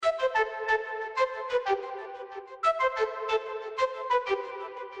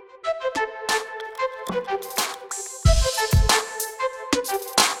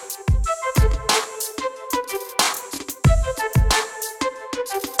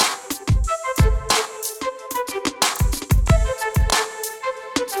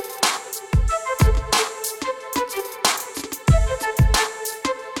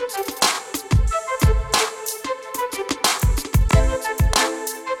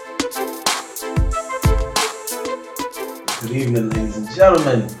Good evening, ladies and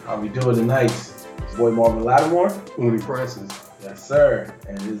gentlemen. How we doing tonight? It's boy Marvin Lattimore. Uni Francis. Yes, sir.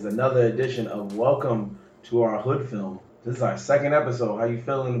 And it is another edition of Welcome to Our Hood Film. This is our second episode. How you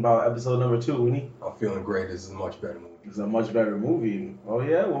feeling about episode number 2, Uni? I'm feeling great. This is a much better movie. It's a much better movie. Oh,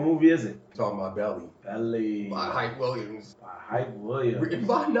 yeah? What movie is it? Talking about Belly. Belly. By Hype Williams. By Hype Williams. Written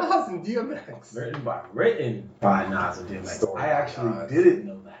by Nas and DMX. Written by Nas and DMX. Story I actually Nas. didn't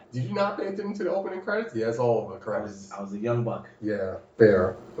know that. Did you not pay attention to the opening credits? Yeah, it's all over the credits. I was a young buck. Yeah,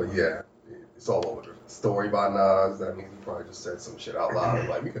 fair. But yeah, it's all over the story by Nas. That means he probably just said some shit out loud.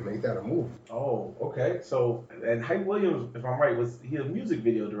 Like, we could make that a movie. Oh, okay. So, and Hype Williams, if I'm right, was he a music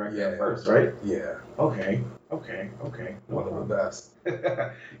video director at Yeah. first, right? Yeah. Okay. One of the best.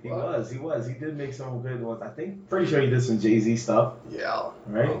 He was. He did make some good ones. I think, pretty sure he did some Jay-Z stuff. Yeah.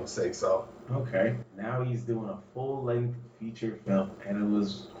 Right? I would say so. Okay. Now he's doing a full-length feature film, and it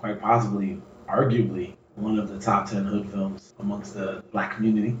was quite possibly, arguably, one of the top 10 hood films amongst the black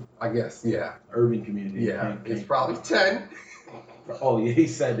community, I guess, yeah. urban community. Yeah. It's probably 10. Oh, yeah, he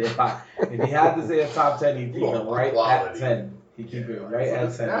said if he had to say a top 10, he'd keep it right at 10. He'd keep it right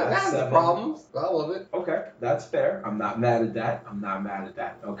at 10. That's the problems. I love it. Okay, that's fair. I'm not mad at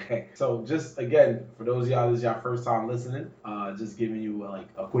that. Okay. So just again, for those of y'all, this is your first time listening, just giving you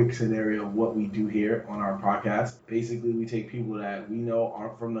a quick scenario of what we do here on our podcast. Basically, we take people that we know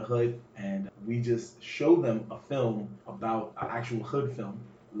aren't from the hood and we just show them a film about an actual hood film,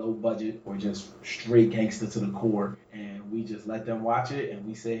 low budget or just straight gangster to the core, and we just let them watch it and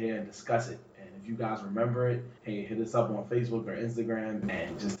we sit here and discuss it. If you guys remember it, hey, hit us up on Facebook or Instagram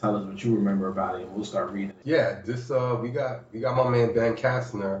and just tell us what you remember about it and we'll start reading it. Yeah, this we got my man Ben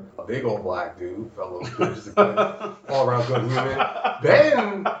Kastner, a big old black dude, fellow, just a good, all around good human.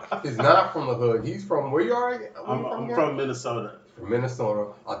 Ben is not from the hood. He's from where you are? I'm from Minnesota. From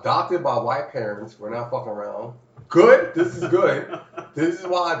Minnesota, adopted by white parents. We're not fucking around. Good. This is good. This is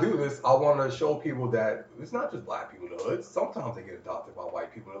why I do this. I want to show people that it's not just black people in the hood. Sometimes they get adopted by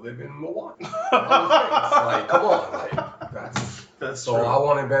white people that live in Milwaukee. Like, come on, like that's so. True. I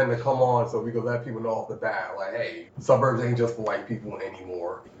wanted Ben to come on so we could let people know off the bat, like, hey, suburbs ain't just for white people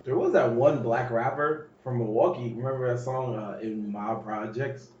anymore. There was that one black rapper from Milwaukee. Remember that song in My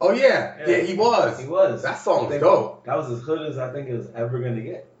Projects? Oh yeah, he was. He was. That song's dope. That was as hood as I think it was ever gonna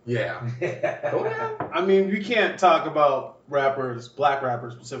get. Yeah. I mean, we can't talk about rappers, black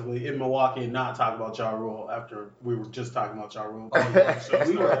rappers specifically, in Milwaukee and not talk about Ja Rule after we were just talking about Ja Rule.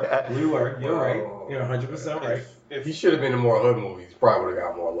 We were. You're right. You're 100% right. If he should have been in more hood movies, probably would have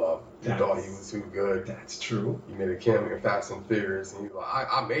got more love. He thought he was too good. That's true. He made a cameo in Fast and Furious, and he was like,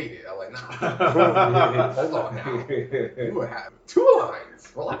 I made it. I'm like, nah. Hold on now. You would have 2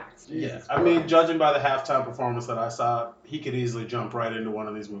 lines. Relax. Yeah, I mean, judging by the halftime performance that I saw, he could easily jump right into one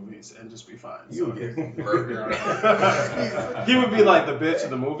of these movies and just be fine. You would get murdered. He would be like the bitch in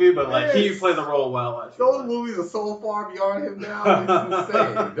the movie, but like he played the role well. Those movies are so far beyond him now. It's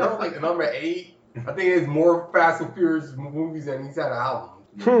insane. They're like number 8. I think there's more Fast and Furious movies than he's had an album.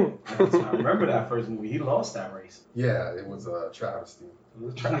 I remember that first movie. He lost that race. Yeah, it was a travesty. It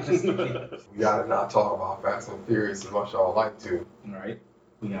was a travesty. We gotta not talk about Fast and Furious as much as I would like to. All right.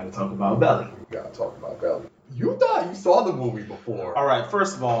 We gotta talk about Belly. We gotta talk about Belly. You thought you saw the movie before. All right,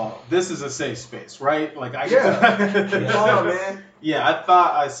 first of all, this is a safe space, right? Like I man. Yeah, I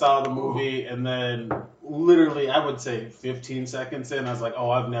thought I saw the movie, and then literally, I would say 15 seconds in, I was like, "Oh,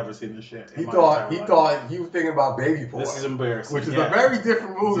 I've never seen this shit." He thought he was thinking about Baby Boy. This is embarrassing. Which is a very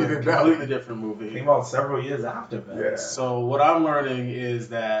different movie than Belly. Completely different movie. Came out several years after Belly. Yeah. So what I'm learning is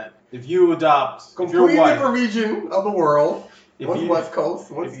that if you adopt, completely if you're white, different region of the world. One's you, West Coast,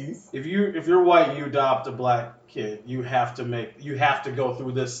 one's East. If you're white, you adopt a black kid, you have to go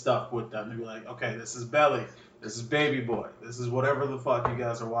through this stuff with them. To be like, okay, this is Belly, this is Baby Boy, this is whatever the fuck you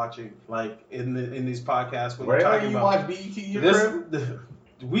guys are watching. Like in these podcasts when you're talking about. Where you watch BET in your crib?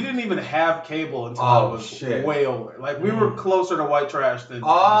 We didn't even have cable until I was way older. Like we were closer to white trash than.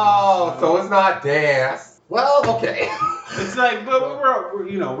 Oh, so it's not dance. Well, okay. It's like, but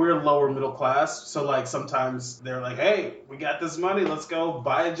we're lower middle class, so like sometimes they're like, hey, we got this money, let's go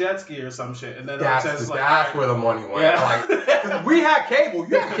buy a jet ski or some shit, and then that's where the money went. Yeah. Like, we had cable.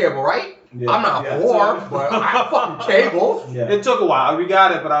 You had cable, right? Yeah, I'm not poor, but I have fucking cable. Yeah. It took a while. We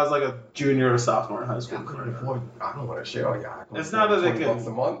got it, but I was like a junior or sophomore in high school. I don't want to share y'all. It's not that it $20 a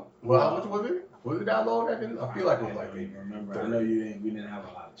month. Well, how much was it? Was it that low? I feel like it was like. Remember, I know we didn't have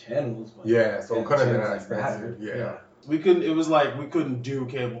a lot of channels. But yeah, so it could have been that expensive. Yeah. We couldn't. It was like we couldn't do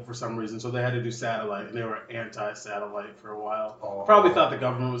cable for some reason, so they had to do satellite, and they were anti-satellite for a while. Oh, Probably thought the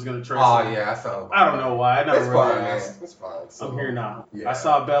government was gonna trace Oh it. yeah, that sounds. I don't know why. I never It's really fine, asked. man. It's fine. So, I'm here now. Yeah. I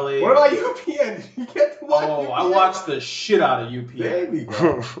saw Belly. What about UPN? Did you get to watch Oh, UPN? I watched the shit out of UPN. There we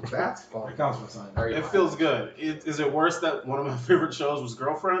go. That's fun. It counts for something. It feels good. Is it worse that one of my favorite shows was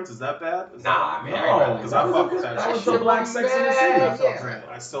Girlfriends? Is that bad? Nah, man. No, Because that I was fuck a with good- that that shit. was the Black Sex and the City. That felt Yeah. great.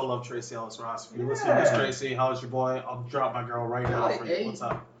 I still love Tracy Ellis Ross. If you listen to Miss Yeah. Tracy, how's your boy? I'll drop my girl right now for you. What's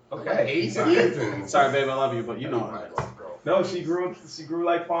up? Okay. 8 Sorry. seasons. Sorry, babe, I love you, but you know what it is. No, she grew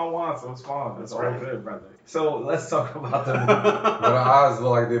like Fawn Wan, so it's fine. That's all right. good, brother. So let's talk about the movie. When her eyes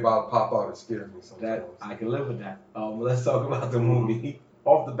look like they about to pop out, it scares me sometimes. That I can live with that. Let's talk about the movie.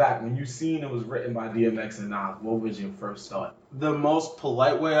 Off the bat, when you seen it was written by DMX and Nas, what was your first thought? The most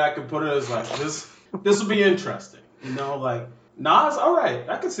polite way I could put it is like this will be interesting. You know, like Nas, all right,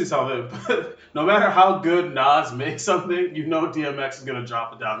 I can see something, but no matter how good Nas makes something, you know DMX is gonna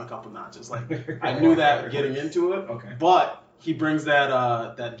drop it down a couple notches. Like I knew that getting into it, Okay. but he brings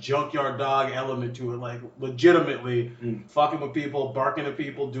that junkyard dog element to it, like legitimately fucking with people, barking at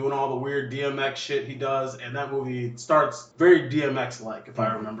people, doing all the weird DMX shit he does, and that movie starts very DMX-like, if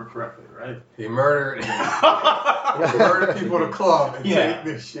I remember correctly, right? He murdered people at a club and Yeah. take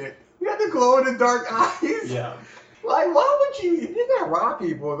this shit. You got the glow in the dark eyes. Yeah. Like, why would you? If you're gonna rob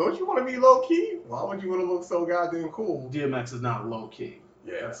people, don't you want to be low key? Why would you want to look so goddamn cool? DMX is not low key.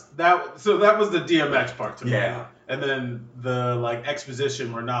 Yeah. That was the DMX part to me. Yeah. And then the like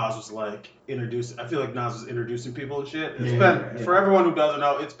exposition where Nas was like introducing. I feel like Nas was introducing people and shit. It's been for everyone who doesn't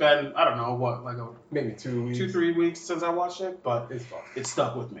know. It's been I don't know what like Maybe 2 weeks. 2-3 weeks since I watched it, but It's fine. it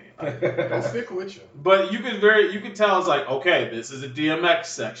stuck with me. Don't stick with you. But you could tell it's like okay, this is a DMX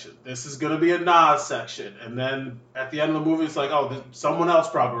section. This is gonna be a Nas section, and then at the end of the movie, it's like someone else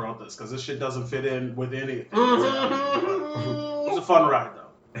probably wrote this because this shit doesn't fit in with anything. It was a fun ride though.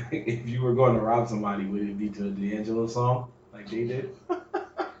 If you were going to rob somebody, would it be to a D'Angelo song like they did?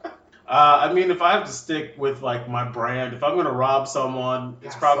 I mean, if I have to stick with like my brand, if I'm gonna rob someone,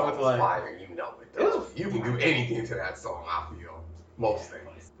 it's probably with like. Fire, you know it though. You can do anything to that song. I feel most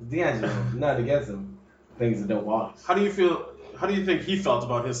things. D'Angelo, nothing against him. Things that don't walk. How do you feel? How do you think he felt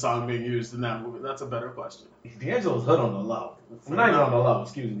about his song being used in that movie? That's a better question. D'Angelo's hood on the low. I'm not even on the low,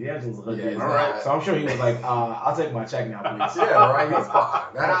 excuse me. D'Angelo's hood. Yeah, is. all right. So I'm sure he was like, I'll take my check now, please. Yeah, right. He's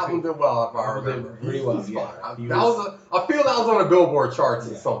fine. That album did well, if I Album did remember. pretty well, He's yeah. fine. He I feel that was on the Billboard charts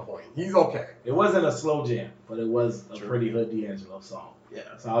Yeah. at some point. He's okay. It wasn't a slow jam, but it was a True. pretty hood D'Angelo song. Yeah.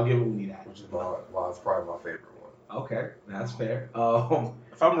 So I'll give Uni that. Which is why it's probably my favorite one. Okay, that's fair.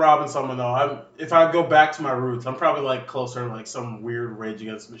 If I'm robbing someone though, if I go back to my roots, I'm probably like closer to like some weird Rage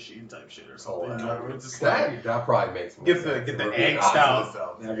Against the Machine type shit or something. You know? It's just like That probably makes more Get the- sense. get the We're being angst honest out. with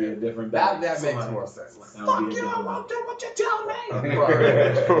ourselves. That'd be a different That bag. makes So, more sense. That would be a fuck you, I different won't bag. do what you tell me.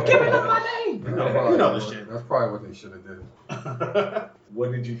 Right. Give me my name. You know the shit. That's probably what they should have did.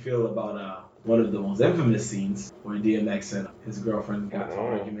 What did you feel about one of the most infamous scenes where DMX and his girlfriend got into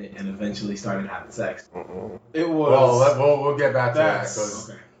an argument and eventually started having sex? It was. We'll get back to that That's- because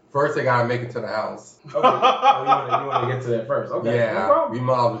Okay. first they gotta make it to the house. Okay. Oh, you want to get to that first? Okay. No Yeah, problem. we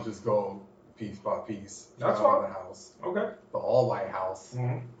might as well just go piece by piece. That's Out of fine. the house, Okay. the all white house. Mm-hmm.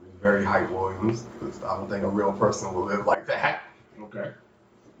 It was very Hype Williams because I don't think a real person would live like that. Okay.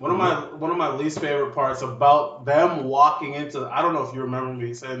 One of my least favorite parts about them walking into, I don't know if you remember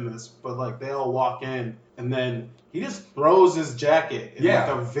me saying this, but like they all walk in and then he just throws his jacket in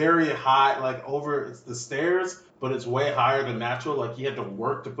Yeah. like a very high, like over it's the stairs, but it's way higher than natural. Like he had to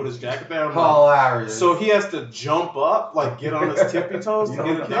work to put his jacket there. I'm like, Hilarious. so he has to jump up, like get on his tippy toes to You get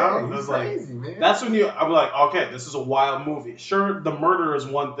don't it care. down. He's It's like crazy, man. that's when I'm like, okay, this is a wild movie. Sure, the murder is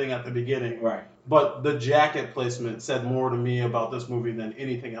one thing at the beginning, Right. but the jacket placement said more to me about this movie than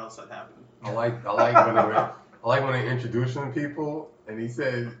anything else that happened. I like when they introducing people and he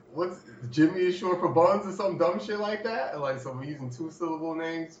said, "What's Jimmy is short for buns" or some dumb shit like that. And like, so we're using 2-syllable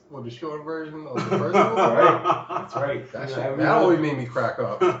names for the short version of the first one. Right. That's right. That You shit, know, that always made me crack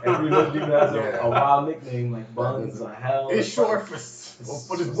up. every little dude has Yeah. a wild nickname like Buns or Hell. It's short for,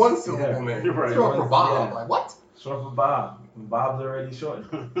 but it's one syllable Yeah. name. You're right. It's short for Bob. Yeah. I'm like, what? Short for Bob. Bob's already short.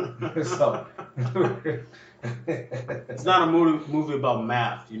 So. It's not a movie about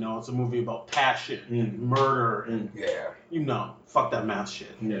math, you know. It's a movie about passion, murder, and Yeah. fuck that math shit.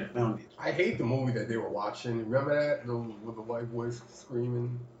 Yeah. They don't need- I hate the movie that they were watching. Remember that? With the white boys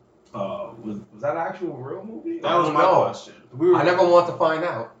screaming? Was that an actual real movie? That was my No. question. I never want to find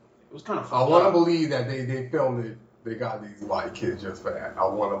out. It was kind of. I want to believe that they filmed it. They got these white kids just for that. I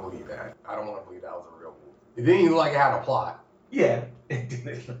want to believe that. I don't want to believe that was a real movie. It didn't even look like it had a plot. Yeah, It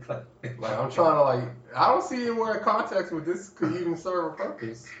didn't look like. Like I'm trying to I don't see where context with this could even serve a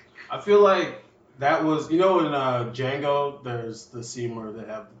purpose. I feel like that was, in Django, there's the scene where they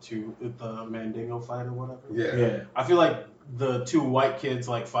have the Mandingo fight or whatever. Yeah. I feel like the two white kids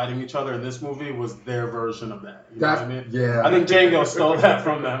like fighting each other in this movie was their version of that. You know what I mean? Yeah. I think Django stole that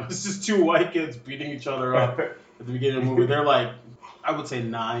from them. It's just two white kids beating each other up at the beginning of the movie. They're like, I would say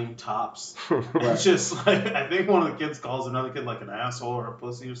 9 tops. It's just like, I think one of the kids calls another kid like an asshole or a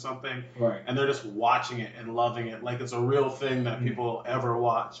pussy or something. Right. And they're just watching it and loving it like it's a real thing that people ever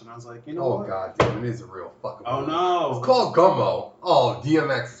watch. And I was like, you know what? Oh god damn, it is a real fucking Oh movie. no. It's called Gummo. Oh,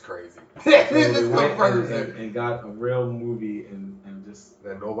 DMX is crazy. This So is they the went person and got a real movie and just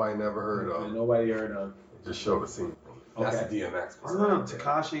that nobody never heard that of. nobody heard of. Just show the scene. That's Okay. the DMX part. Isn't that a right there.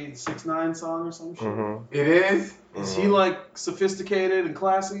 Tekashi 6ix9ine song or some shit? Mm-hmm. It is. Is he like sophisticated and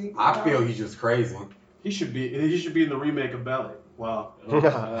classy? I feel he's just crazy. He should be in the remake of Belly. Wow. Well,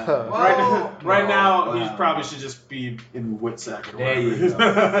 Right now, wow. he probably should just be in Witsack or There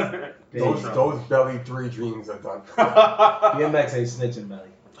whatever. you go. Those Belly 3 dreams are done. DMX ain't snitching, Belly.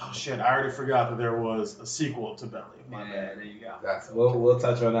 Oh shit! I already forgot that there was a sequel to Belly. My Yeah, bad. there you go. That's We'll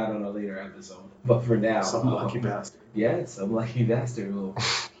touch on that on a later episode. But for now, Some lucky bastard. yeah, some lucky bastard. We'll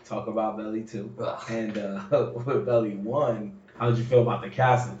talk about Belly 2. Ugh. And with Belly 1, how did you feel about the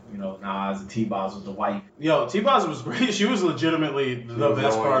casting? Nas and T-Boz was the wife. Yo, T-Boz was great. She was legitimately the was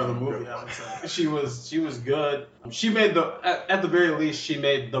best part of the annoying. movie. I would say she was good. She made at the very least she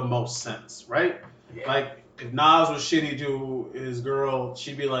made the most sense, right? Yeah. Like if Nas was shitty to his girl,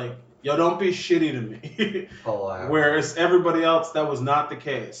 she'd be like, "Yo, don't be shitty to me." Whereas everybody else, that was not the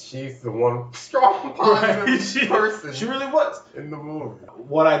case. She's the one strong positive person She really was. in the movie.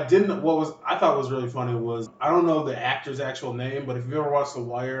 What I thought was really funny was, I don't know the actor's actual name, but if you ever watched The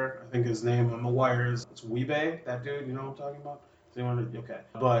Wire, I think his name on The Wire is Weebay, that dude, you know what I'm talking about? Does anyone? Okay.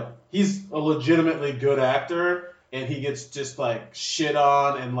 But he's a legitimately good actor, and he gets just like shit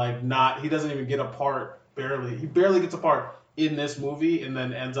on and like he doesn't even get a part, barely. He barely gets a part in this movie, and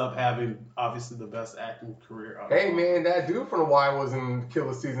then ends up having obviously the best acting career. Hey man, that dude from The Wire was in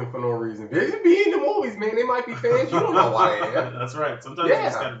Killer Season for no reason. They just be in the movies, man. They might be fans. You don't know why they are. That's right. Sometimes you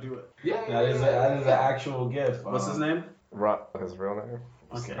just gotta do it. Yeah. That is an actual gift. What's his name? His real name?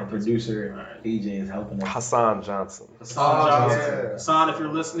 Okay. Our producer, Alright. AJ, is helping us. Hassan Johnson. Hassan Oh, Johnson. yeah. Hassan, if you're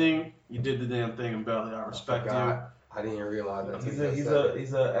listening, you did the damn thing in Belly. I respect you. God, I didn't realize that.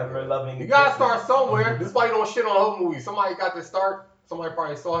 He's a ever loving. You gotta start somewhere. This is why you don't shit on whole movies. Somebody got to start. Somebody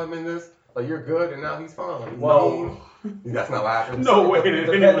probably saw him in this. Like, you're good, and now he's fine. He's Well, known. That's not what happened. No way, they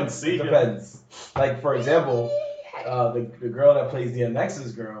didn't even see him. Depends. Like for example, the girl that plays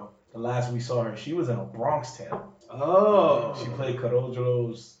DMX's girl, the last we saw her, she was in a Bronx Tale. Oh. She played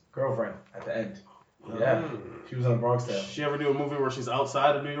Carollo's girlfriend at the end. Yeah, she was in a Bronx Tale. She ever do a movie where she's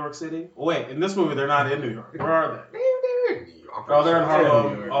outside of New York City? Oh, wait, in this movie, they're not in New York. Where are they? Oh, they're in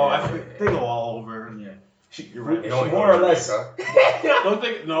Harlem. New York, Oh, yeah. I think they go all over. Yeah, You're right. They only go more to or less. Jamaica. Don't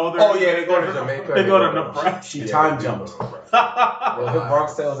think. No, they're. Oh yeah, they go to Jamaica. They go to Nebraska. she Yeah, time they do jumped. go to Nebraska. Well, her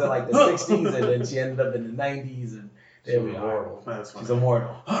Bronx Tale was in like the 60s, and then she ended up in the 90s, and there we are. Immortal. That's funny. She's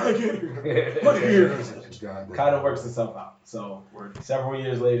immortal. How'd I get here? God, Kind of works itself out. So several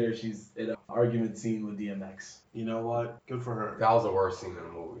years later, she's in an argument scene with DMX. You know what? Good for her. That was the worst scene in the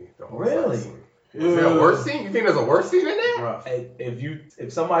movie. The whole Really? fight scene. Is there a worse scene? You think there's a worse scene in there? Rough. Hey,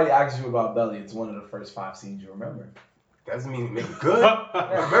 if somebody asks you about Belly, it's one of the first 5 scenes you remember. Doesn't mean it make it good.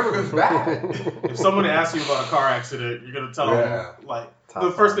 I remember it was bad. If somebody asks you about a car accident, you're gonna tell Yeah. them like Top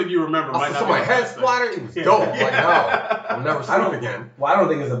the first thing you remember might Also, not my be the head best thing. splattered. It was dope. Like, no, I'll never see it again. Well, I don't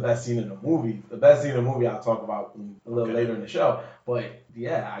think it's the best scene in the movie. The best scene in the movie I'll talk about a little later in the show. But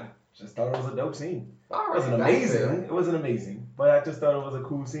yeah, I just thought it was a dope scene. All It right, wasn't that's amazing. fair. It wasn't amazing, but I just thought it was a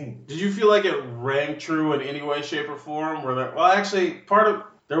cool scene. Did you feel like it rang true in any way, shape, or form? Actually,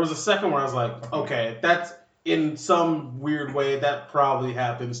 there was a second where I was like, okay, that's in some weird way that probably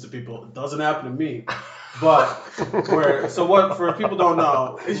happens to people. It doesn't happen to me, but for people don't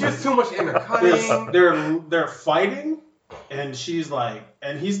know, It's just too much intercutting. they're fighting, and she's like,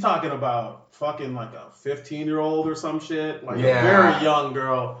 and he's talking about fucking like a 15-year-old or some shit, like Yeah. a very young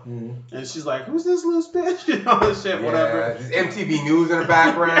girl, Mm-hmm. and she's like, who's this loose bitch? And all this shit, Yeah, whatever. just MTV News in the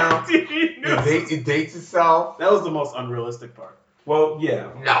background. It dates itself. That was the most unrealistic part. Well, yeah.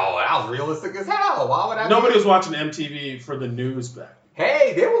 No, that was realistic as hell. Why would I? Nobody was watching MTV for the news back.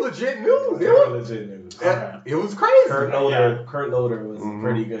 Hey, they were legit news. They were legit news. It was crazy. Kurt Loder was a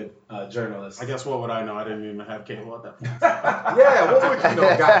pretty good journalist. I guess what would I know? I didn't even have cable at that point. Yeah, what would you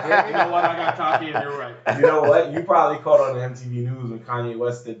know, goddamn? You know what? I got cocky, and you're right. You know what? You probably caught on MTV News when Kanye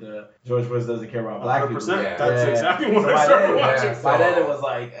West did the George Bush doesn't care about black people. 100%. Yeah. That's exactly what So I started by watching. then, by then it was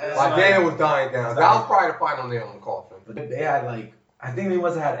like. By then it was dying down. That was probably the final nail in the coffin. But they had like, I think they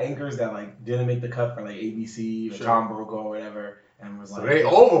must have had anchors that like didn't make the cut for like ABC or Sure. Tom Brokaw or whatever, and was So like they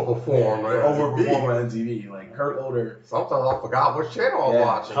overperformed. they on overperform MTV. on MTV. Like Kurt Loder. Sometimes I forgot what channel I was Yeah.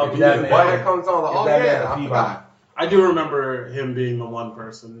 watching. How If did that that man man- comes on, like, if oh that man yeah, a I Peabody. forgot. I do remember him being the one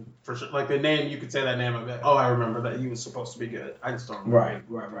person for sure. Like the name, you could say that name of it. Oh, I remember that he was supposed to be good. I just don't remember.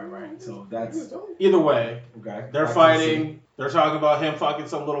 Right. So that's Either way, okay. they're Back to the fighting. They're talking about him fucking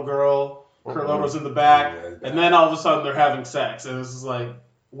some little girl. Kurt Loder's in the back, and then all of a sudden they're having sex, and it's just like,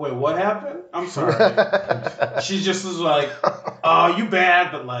 wait, what happened? I'm sorry. She just was like, oh, you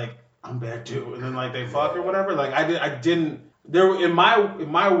bad, but like I'm bad too, and then like they fuck or whatever. Like I didn't. There in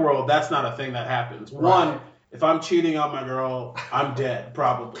my world, that's not a thing that happens. Right. One, if I'm cheating on my girl, I'm dead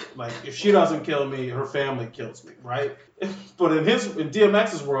probably. Like if she doesn't kill me, her family kills me, right? But in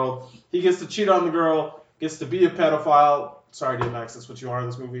DMX's world, he gets to cheat on the girl, gets to be a pedophile. Sorry, DMX, that's what you are in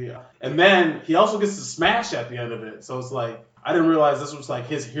this movie. And then he also gets to smash at the end of it. So it's like I didn't realize this was like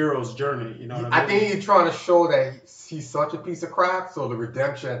his hero's journey. You know what I mean? I think he's trying to show that he's such a piece of crap, so the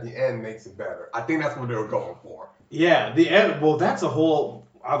redemption at the end makes it better. I think that's what they were going for. Yeah, the end. Well, that's a whole.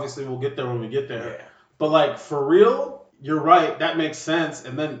 Obviously, we'll get there when we get there. Yeah. But like for real, you're right. That makes sense.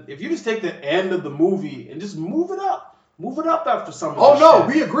 And then if you just take the end of the movie and just move it up after some. Oh of no, the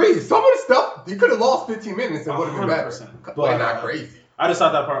we agree. Some of the stuff you could have lost 15 minutes and would have been better. 100%. But not crazy. I just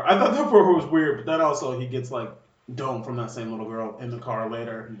thought that part. I thought that part was weird. But then also he gets like domed from that same little girl in the car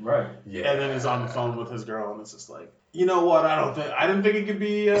later, Right. Yeah. and then is on the phone with his girl, and it's just like, you know what? I didn't think it could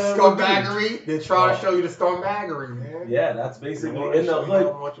be Scumbaggery. They're trying to show you the scumbaggery, man. Yeah, that's They basically wanna in the show you how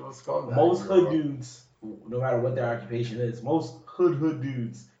hood. much of a scumbag Most you hood are. dudes, no matter what their occupation is, most hood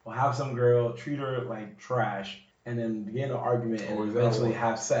dudes will have some girl, treat her like trash, and then get in an argument and Always that eventually one.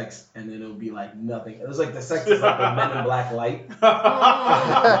 have sex, and then it'll be like nothing. It was like the sex is like the Men in Black light.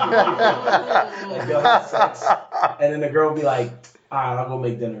 Like they'll have sex, and then the girl will be like, "All right, I'll go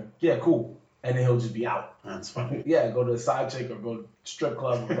make dinner." Yeah, cool. And then he'll just be out. That's funny. Yeah, go to a side chick or go strip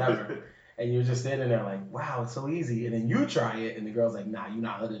club or whatever. And you're just standing there like, wow, it's so easy. And then you try it, and the girl's like, nah, you're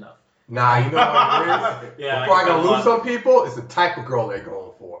not hood enough. Nah, you know what it is? Yeah, We're probably I gonna got lose some people. It's the type of girl they're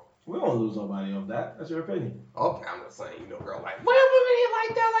going for. We don't lose nobody of that. That's your opinion. Okay, I'm just saying, girl, like, why women ain't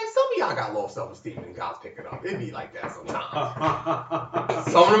like that? Like, some of y'all got low self-esteem and guys pick it up. It be like that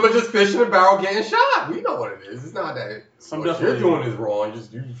sometimes. Some of them are just fish in a barrel getting shot. We know what it is. It's not that Some what you're definitely- doing is wrong.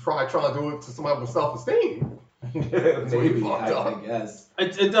 You trying to do it to somebody with self-esteem. Maybe, fucked I up. guess.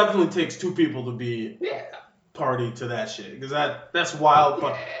 It definitely takes two people to be Yeah. party to that shit because that's wild.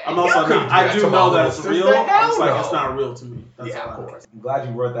 But I'm Yeah, also you couldn't not. do I that do to my know that little it's sister. real. Hell It's like no. it's not real to me. That's Yeah, all of I know. course. I'm glad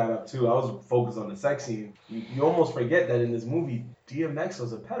you brought that up too. I was focused on the sex scene. You almost forget that in this movie, DMX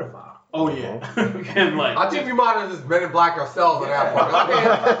was a pedophile. Oh yeah, and like I think we might have just Men in Black ourselves on that part. I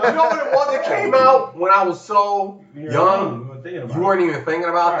mean, you know what it was? It came out when I was so young. You weren't thinking about You weren't even thinking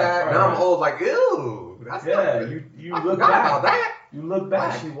about Right, that. right, Now I'm right. old, like, ew. That's Yeah, not good. you I look forgot about back. that. You look Like,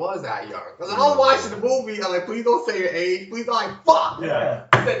 back. she was that young. Because I was watching the movie, I'm like, please don't say your age. Please don't, like, fuck. Yeah.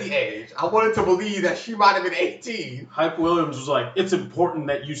 I said the age. I wanted to believe that she might have been 18. Hype Williams was like, it's important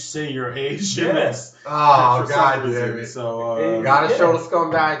that you say your age in Yes. this. Oh, for God some reason. damn it. So You Gotta Yeah. show the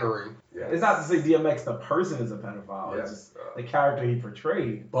scumbaggery. It's not to say DMX the person is a pedophile. It's just the character he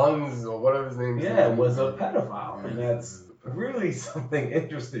portrayed. Buns or whatever his name is. Yeah, was a pedophile, and that's really something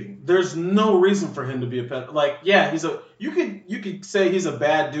interesting. there's no reason for him to be a pet. Like, yeah, you could say he's a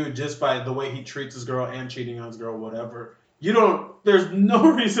bad dude just by the way he treats his girl and cheating on his girl, whatever. There's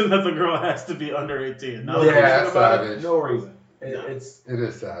no reason that the girl has to be under 18. Now that I Yeah, think about it, savage. No reason. No. It's It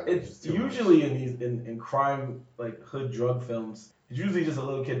is sad. it's usually in these in crime like hood drug films. It's usually just a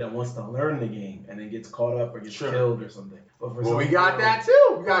little kid that wants to learn the game and then gets caught up or gets Sure. killed or something. But for Well, we some got people- that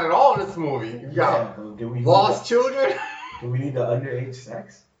too. We got it all in this movie. We got Yeah, but do we lost children. Do we need the underage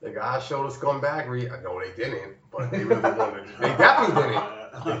sex? The guys showed us scumbaggery. I know they didn't, but they really wanted to. They definitely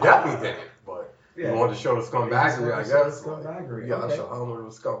didn't. They definitely didn't. But they wanted to show the scumbaggery, I guess. Scumbaggery. You gotta Okay. show how much of a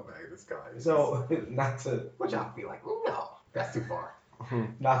scumbag this guy is. So not to which I feel like, no, that's too far.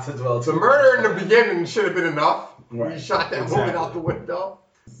 dwell The too murder in much. the beginning should have been enough. Right. You shot that woman out the window.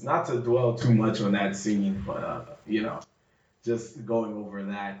 Not to dwell too much on that scene, but just going over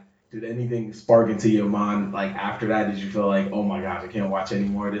that. did anything spark into your mind like after that? Did you feel like, oh my gosh, I can't watch any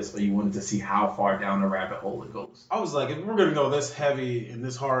more of this, or you wanted to see how far down the rabbit hole it goes? I was like, if we're gonna go this heavy and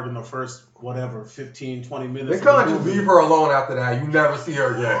this hard in the first 15, 20 minutes, They can't just leave her alone after that. You never see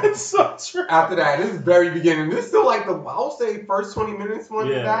her again. It's so true. After that, this is very beginning. This is still like I would say first 20 minutes when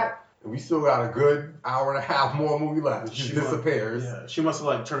that. And we still got a good hour and a half more movie left. She disappears. Yeah, she must have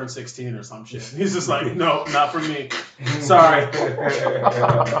like turned 16 or some shit. He's just like, no, not for me. Sorry. You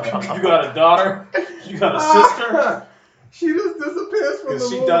got a daughter? You got a sister? She just disappears from the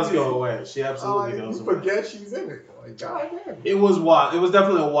movie. She does go away. She absolutely goes away. You forget she's in it. Like, goddamn. It was wild. It was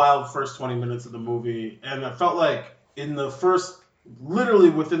definitely a wild first 20 minutes of the movie. And I felt like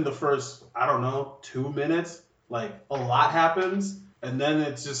literally within the first, I don't know, 2 minutes, like a lot happens. And then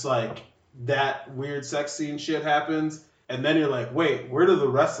it's just like that weird sex scene shit happens. And then you're like, wait, where did the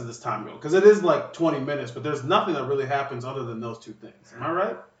rest of this time go? Because it is like 20 minutes, but there's nothing that really happens other than those two things. Am I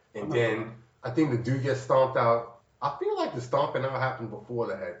right? And then I think the dude gets stomped out. I feel like the stomping out happened before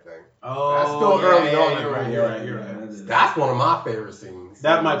the head thing. Oh, that's still early on. You're right. That's one of my favorite scenes.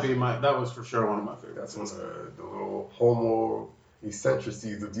 That was for sure one of my favorites. That's when the little homo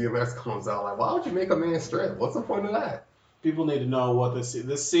eccentricities of DMX comes out. Like, why would you make a man strip? What's the point of that? People need to know what this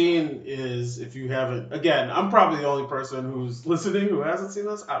scene is. If you haven't, again, I'm probably the only person who's listening who hasn't seen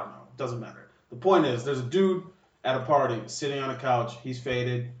this. I don't know. It doesn't matter. The point is, there's a dude at a party sitting on a couch. He's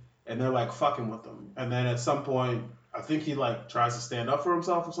faded, and they're like fucking with him. And then at some point, I think he like tries to stand up for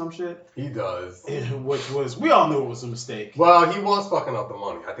himself or some shit. He does. Which was, we all knew it was a mistake. Well, he was fucking up the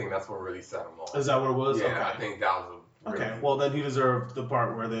money. I think that's what really set him off. Is that what it was? Yeah, Okay. I think that was a really... Okay, well then he deserved the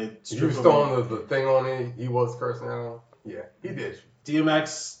part where they You was throwing the thing on it. He was cursing out. Yeah, he did.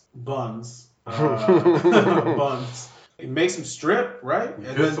 DMX buns. Buns. He makes him strip, right?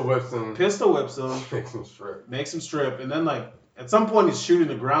 He pistol whips him. Makes him strip. And then, like, at some point, he's shooting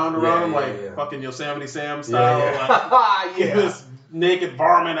the ground around him, like fucking Yosemite Sam style. Like, get this naked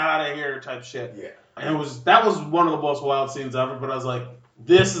varmint out of here type shit. Yeah. And that was one of the most wild scenes ever, but I was like,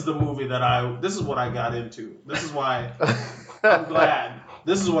 this is the movie this is what I got into. This is why I'm glad.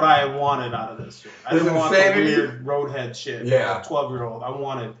 This is what I wanted out of this shit. I didn't want the weird roadhead shit. Yeah. As a 12-year-old. I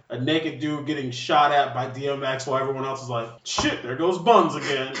wanted a naked dude getting shot at by DMX while everyone else is like, shit, there goes Buns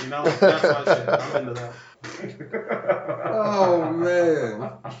again. You know? That's my shit. I'm into that. Oh,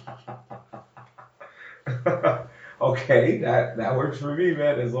 man. Okay, that works for me,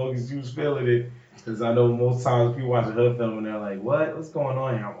 man, as long as you was feeling it. Because I know most times people watch a hood film and they're like, what's going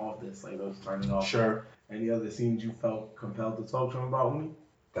on here? I'm off this. Like, let's turn it off. Sure. Any other scenes you felt compelled to talk to him about me?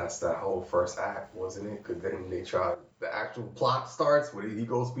 That's that whole first act, wasn't it? Because then the actual plot starts where he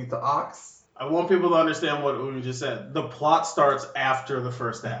goes speak to Ox. I want people to understand what we just said. The plot starts after the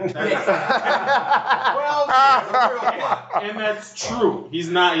first act. Well, the real plot. And that's true. He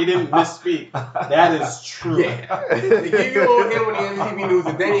didn't misspeak. That is true. Yeah. They give you a little hint when he ends the TV news,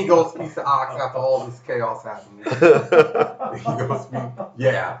 and then he goes speak to Ox after all this chaos happened. He goes speak.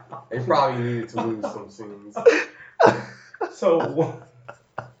 Yeah. They probably needed to lose some scenes.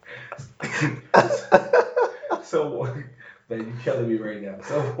 Man, you're killing me right now.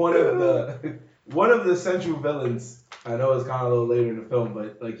 So one of the central villains, I know it's kind of a little later in the film,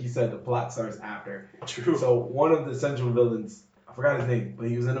 but like he said, the plot starts after. True. So one of the central villains, I forgot his name, but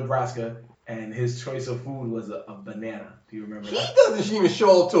he was in Nebraska, and his choice of food was a banana. Do you remember that? He doesn't even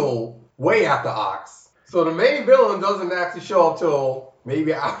show up till way after Ox. So the main villain doesn't actually show up till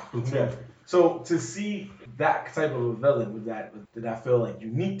maybe after. Yeah. So to see that type of a villain, did that feel like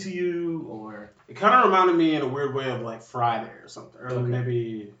unique to you, or? It kind of reminded me in a weird way of like Friday or something, or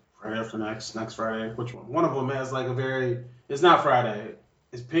maybe Friday after next Friday. Which one? One of them has like it's not Friday.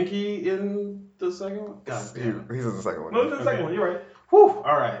 Is Pinky in the second one? God damn. He's in the second one. No, he's in the second one. You're right. Whew.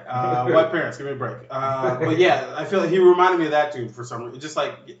 All right. White parents, give me a break. But yeah, I feel like he reminded me of that dude for some reason. Just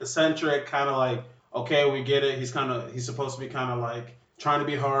like eccentric, kind of like, okay, we get it. He's supposed to be kind of like trying to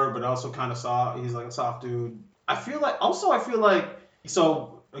be hard, but also kind of soft. He's like a soft dude. I feel like,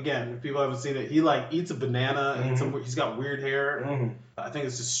 so again, if people haven't seen it, he like eats a banana and he's got weird hair. Mm-hmm. I think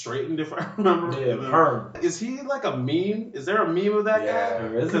it's just straightened if I remember. Yeah, perm. Is he like a meme? Is there a meme of that guy?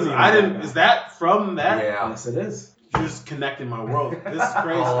 There is. Because I didn't. Is that from that? Yeah. Yes, it is. You're just connecting my world. This is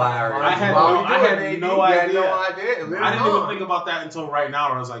crazy. Hilarious. I had no idea. I didn't even think about that until right now.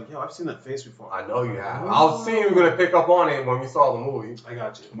 Where I was like, yo, I've seen that face before. I know you have. I was seeing you were gonna pick up on it when we saw the movie. I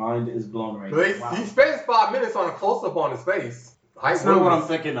got you. Mind is blown right now. He spends 5 minutes on a close up on his face. That's not what I'm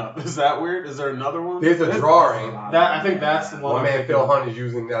thinking of. Is that weird? Is there another one? There's a drawing. I think that's the one. My man Phil Hunt is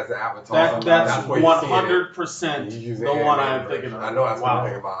using that as an avatar. That's where you're seeing 100% the one I'm thinking of. I know that's what I'm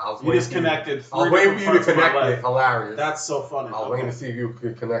thinking about. You just connected. I was waiting for you to connect it. Hilarious. That's so funny. I was waiting to see if you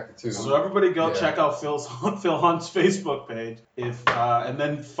could connect it too. So everybody go check out Phil Hunt's Facebook page, and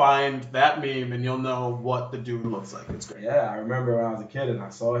then find that meme, and you'll know what the dude looks like. It's great. Yeah, I remember when I was a kid and I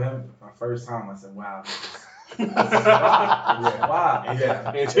saw him my first time. I said, "Wow, this is wow."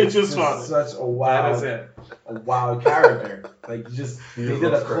 Yeah. It's just funny. Such a wild, a wild character. Like they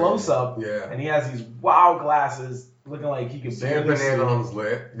did a close up, and he has these wild glasses, looking like he could barely see. Banana on his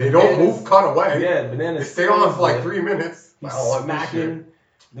lip. They don't move, cut away. Yeah, banana. They stay on for like 3 minutes. He's smacking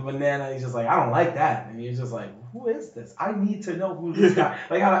the banana. He's just like, I don't like that, and he's just like, who is this? I need to know who this guy.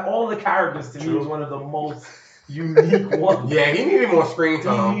 Like out of all the characters, to me, was one of the most unique ones. Yeah, he needed more screen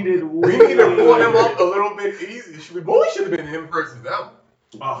time. We needed to pull him up a little bit easy. Bully should have been him versus them.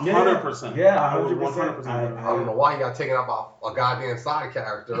 100%. Yeah, 100%. I don't know why he got taken out by a goddamn side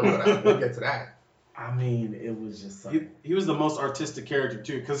character, but we'll get to that. I mean, it was just something. He was the most artistic character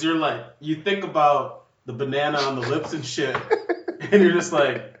too, because you're like, you think about the banana on the lips and shit, and you're just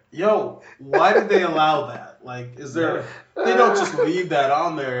like, yo, why did they allow that? Like, is there? They don't just leave that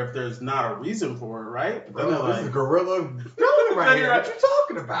on there if there's not a reason for it, right? But this is Gorilla Film right here. What you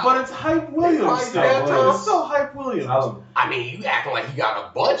talking about? But it's Hype Williams still. It's still Hype Williams. I mean, you acting like he got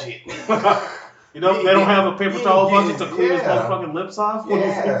a budget. You know, they don't have a paper towel budget to clean his motherfucking lips off.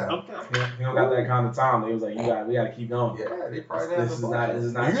 Yeah. Okay. He don't got that kind of time. They was like, we gotta keep going. Yeah, they probably This is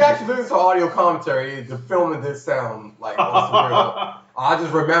not. You actually listen to audio commentary. The film did sound like surreal. I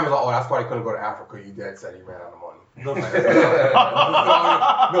just remember, that's why he couldn't go to Africa. He dead said he ran out of money. No, he dead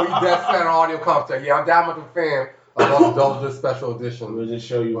said on audio commentary. Yeah, I'm that much of a fan. I love this special edition. We'll just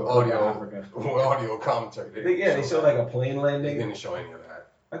show you audio commentary. They showed like a plane landing. They didn't show any of that.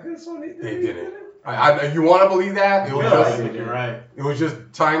 I could have sworn they didn't. You want to believe that? It was you're right. It was just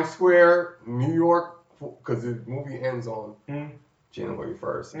Times Square, New York, because the movie ends on January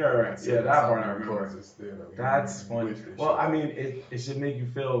 1st. Yeah, right. Yeah, that part I remember. That's funny. Well, I mean, it should make you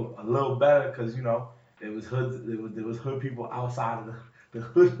feel a little better because there was hood people outside of the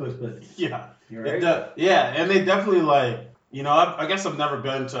hood. Yeah. Right? And they definitely I guess I've never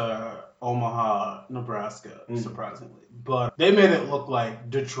been to Omaha, Nebraska, surprisingly. But they made it look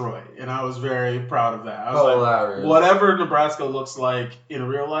like Detroit, and I was very proud of that. I was hilarious. Whatever Nebraska looks like in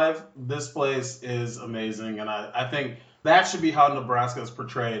real life, this place is amazing, and I think that should be how Nebraska is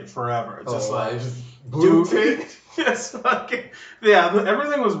portrayed forever. It's just blue tint. Yes,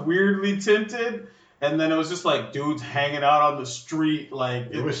 everything was weirdly tinted. And then it was just like dudes hanging out on the street,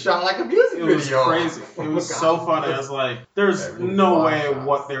 like it was shot like a music video. It was crazy. It was so funny. I was like, "There's no way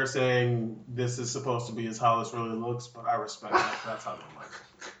what they're saying. This is supposed to be is how this really looks." But I respect that. That's how they like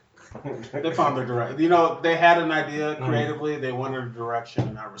it. They found their direction. They had an idea creatively. They wanted a direction,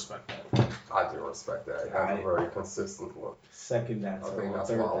 and I respect that. I do respect that. It has a very consistent look. Second, I think that's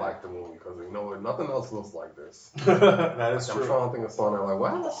why I like the movie because nothing else looks like this. That is true. I'm trying to think of something like,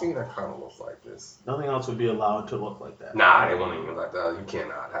 why have I seen that kind of looks like this? Nothing else would be allowed to look like that. Nah, they won't even like that. You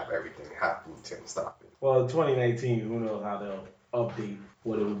cannot have everything have blue tint. Stop it. Well, 2019, who knows how they'll update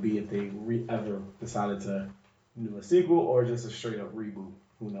what it would be if they ever decided to do a sequel or just a straight up reboot.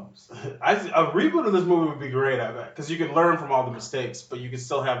 Who knows? A reboot of this movie would be great, I bet, because you could learn from all the mistakes, but you could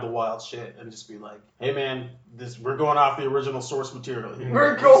still have the wild shit and just be like, "Hey, man, we're going off the original source material here.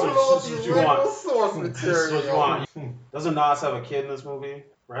 We're going off the original source material. This is what you want." Doesn't Nas have a kid in this movie?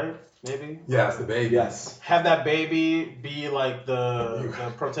 Right? Maybe. Yes, the baby. Yes. Have that baby be like the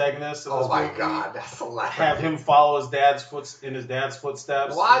protagonist of this movie. Oh my God, that's hilarious. Have him follow his dad's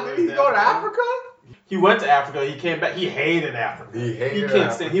footsteps. Why did he go to Africa? He went to Africa. He came back. He hated Africa. He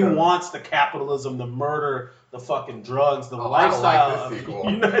can't stand. He wants the capitalism, the murder, the fucking drugs, the lifestyle of the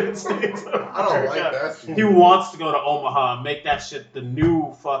United States. I don't like that sequel. He wants to go to Omaha and make that shit the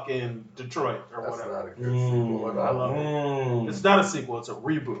new fucking Detroit or whatever. That's not a good sequel. I love it. It's not a sequel. It's a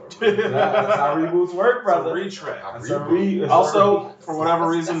reboot. That's how reboots work, brother. It's a retread. Also, for whatever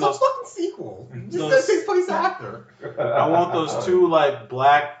reason, that's a fucking sequel. Just takes place after. I want those two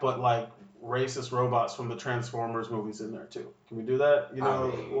black but racist robots from the Transformers movies in there too. Can we do that?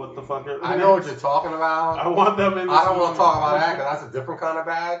 What the fuck? I know what you're talking about. I want them in. I don't want to talk about that because that's a different kind of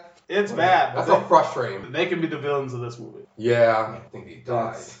bad. It's bad. That's frustrating. They can be the villains of this movie. Yeah, I think he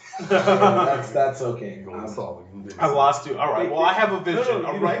died. That's okay. I lost you. All right. Well, I have a vision.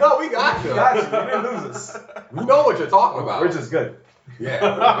 All right. No, we got you. We didn't lose this. We know what you're talking about. Which is good.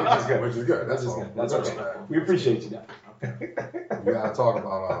 Yeah, which is good. That's okay. We appreciate you now. We gotta talk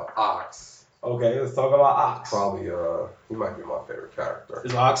about Ox. Okay, let's talk about Ox. Probably, he might be my favorite character.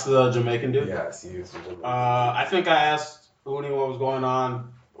 Is Ox the Jamaican dude? Yes, he is. I think I asked Uni what was going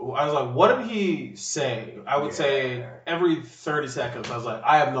on. I was like, what did he say? I would say every 30 seconds. I was like,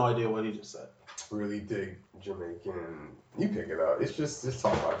 I have no idea what he just said. Really dig Jamaican. You pick it up. It's just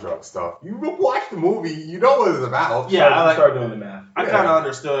talking about drug stuff. You watch the movie, you know what it's about. Yeah, I start doing the math. I kind of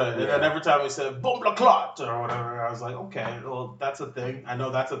understood. And then every time he said, boom la clot, or whatever, I was like, okay, well, that's a thing. I know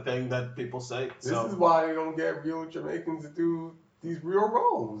that's a thing that people say. This is why they don't get real Jamaicans to do these real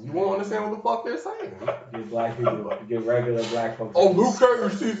roles. You won't understand what the fuck they're saying. Get black people, get regular black folks. Oh, Luke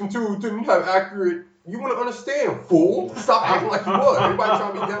Cage season 2 didn't have accurate. You want to understand, fool. Stop acting like you would. Everybody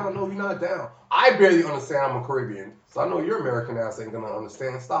trying to be down. No, you're not down. I barely understand. I'm a Caribbean. So I know your American ass ain't going to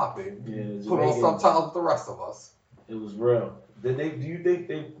understand. Stop it. Yeah, Put on subtitles with the rest of us. It was real. Do you think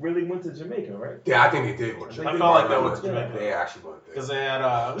they really went to Jamaica, right? Yeah, I think they did. I felt like they went to Jamaica. They actually went there. Because they had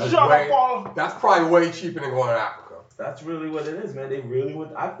That's probably way cheaper than going to Africa. That's really what it is, man. They really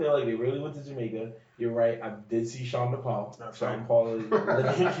went. I feel like they really went to Jamaica. You're right. I did see Sean Paul. Sean Paul. You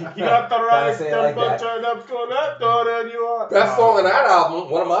got the right tempo turned up to that door, and you are. Best song on that album,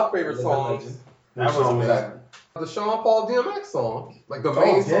 one of my favorite songs. That was amazing. The Sean Paul DMX song, like the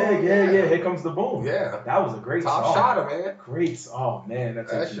main song. Yeah. Here Comes the Boom. Yeah, that was a great top song. shotter, man. Great. Oh man, that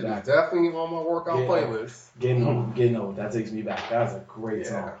shit is definitely on my workout playlist. Getting old. That takes me back. That was a great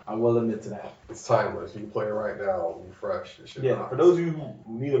song. I will admit to that. It's timeless. You can play it right now. Refresh. For those of you who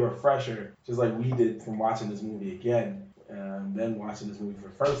need a refresher, just like we did from watching this movie again, and then watching this movie for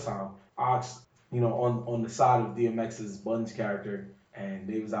the first time, Ox, on the side of DMX's Buns character. And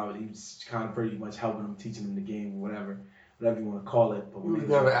they was out. He was kind of pretty much helping him, teaching him the game, whatever you want to call it. But we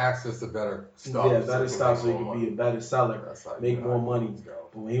never access to better stuff. Yeah, better stuff, so he could be a better seller, make more money.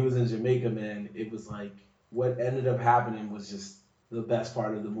 But when he was in Jamaica, man, it was like what ended up happening was just the best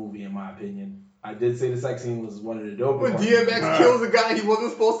part of the movie, in my opinion. I did say the sex scene was one of the dopest. When DMX kills a guy he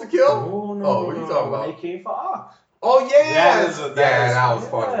wasn't supposed to kill. No, what are you talking about? When they came for Ox. Oh yeah, that was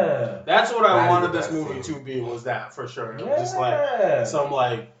funny. That's what I wanted this movie to be. Was that for sure? It was just like some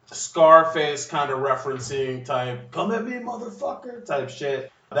like Scarface kind of referencing type, come at me, motherfucker type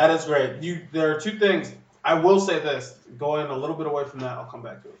shit. That is great. There are two things. I will say this, going a little bit away from that, I'll come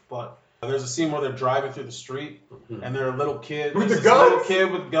back to it. But there's a scene where they're driving through the street and there are little kid with this little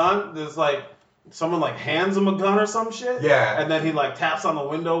kid with a gun. There's like someone like hands him a gun or some shit. Yeah. And then he like taps on the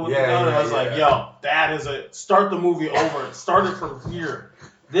window with the gun. And I was like, yo, that is start the movie over. It started from here.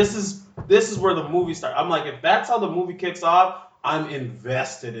 This is where the movie starts. I'm like, if that's how the movie kicks off, I'm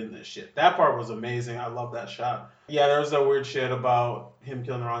invested in this shit. That part was amazing. I love that shot. Yeah, there was that weird shit about him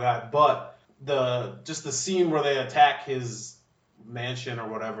killing the wrong guy. But the scene where they attack his mansion or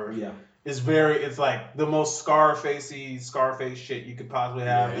whatever. Yeah. It's like the most Scarface shit you could possibly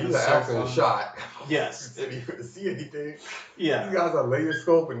have. Yeah, he's an accident shot. Yes. You couldn't see anything. Yeah. These guys are laser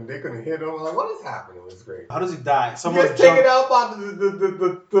scope and they couldn't hit him. I'm like, what is happening? It's great. How does he die? Someone gets taken out by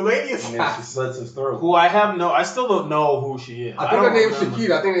the lady is shot. She slits his throat. Who I still don't know who she is. I think her name is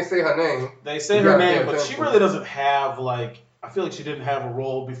Shakita. I think they say her name. They say her name, but she really doesn't have I feel like she didn't have a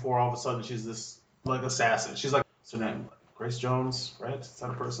role before all of a sudden she's this like assassin. She's like, what's her name? Grace Jones, right? Is that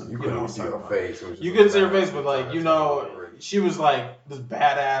a person? You couldn't see her face. You couldn't see her face, but like, she was like this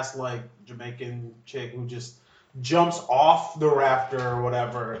badass like Jamaican chick who just jumps off the rafter or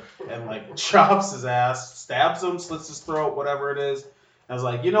whatever and like chops his ass, stabs him, slits his throat, whatever it is. I was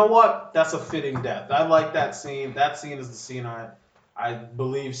like, you know what? That's a fitting death. I like that scene. That scene is the scene I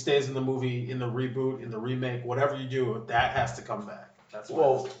believe stays in the movie, in the reboot, in the remake, whatever you do, that has to come back.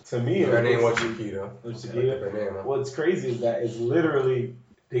 To me, her name was Shakita. Shakita. What's crazy is that it's literally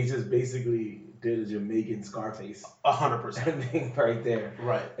they just basically did a Jamaican Scarface. 100%. Thing right there.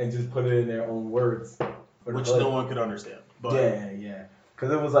 Right. And just put it in their own words. Which no one could understand. But yeah. Because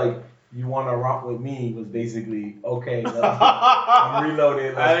it was like, you want to rock with me was basically, okay, I'm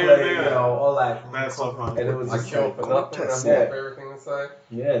reloading, let's play, all that. That's so funny. And it was I killed for nothing. That's my favorite thing to say.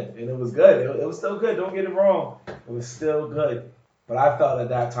 Yeah, and it was good. It was still good. Don't get it wrong. It was still good. But I felt at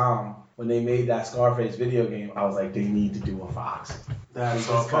that time, when they made that Scarface video game, I was like, they need to do a Fox. That's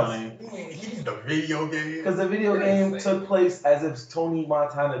so funny. He's the video game. Because the video game took place as if Tony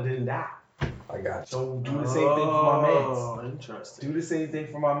Montana didn't die. I got you. So do the same thing for my mans. Oh, interesting. Do the same thing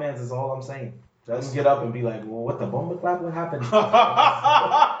for my mans. That's all I'm saying. Just get up and be like, well, what the bumper clap? What happened?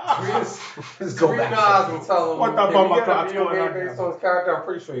 Just go back. And tell him, what the bumper clap's going on based on his character? I'm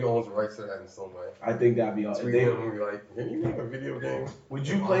pretty sure he owns the rights to that in some way. I think that'd be awesome. Tweet him and be like, can you make a video game? Would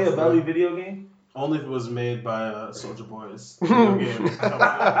you play a Belly video game? Only if it was made by Soulja Boy's video game.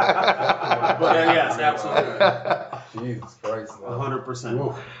 But yes, absolutely. Jesus Christ, man.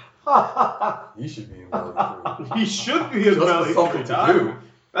 100%. You should be in Belly 3. He should be in Just Belly for something 3, to do.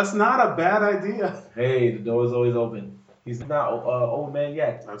 That's not a bad idea. Hey, the door is always open. He's not old man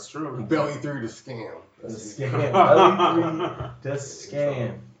yet. That's true. Belly 3 the scam. The That's scam. Belly 3, the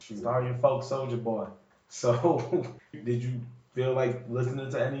scam. Starring Folk Soldier Boy. So, did you feel like listening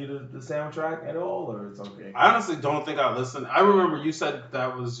to any of the soundtrack at all, or it's okay? I honestly don't think I listened. I remember you said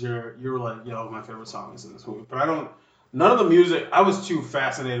that was you were like, yo, my favorite song is in this movie. But none of the music, I was too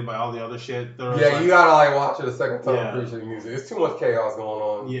fascinated by all the other shit. you gotta like watch it a second time Yeah. to appreciate the music. It's too much chaos going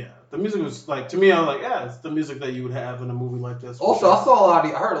on. Yeah, the music was like, to me, I was like, yeah, it's the music that you would have in a movie like this. Also, I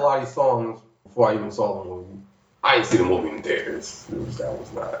heard a lot of these songs before I even saw the movie. I didn't see the movie in theaters.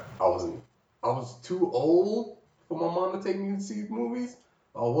 I was too old for my mom to take me to see movies.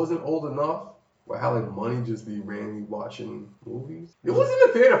 I wasn't old enough where I had like money just be randomly watching movies. It was in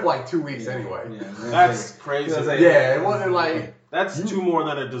the theater for like 2 weeks anyway. Yeah, That's crazy. Yeah, it wasn't like That's two more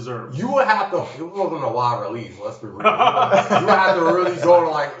than it deserves. you would have to. It wasn't a wide release. Let's be real. You would have to really go to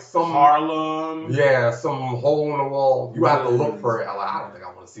like some Harlem. some hole in the wall. You have to look for it. Like, I don't think I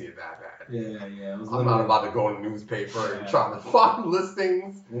want to see it that bad. Yeah. It was I'm not about to go in the newspaper and Yeah. try to find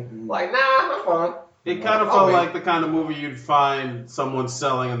listings. Mm-mm. Like, nah, I'm fine. It kind of I'll felt wait. like the kind of movie you'd find someone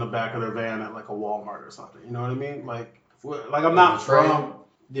selling in the back of their van at like a Walmart or something. You know what I mean? Like I'm not from.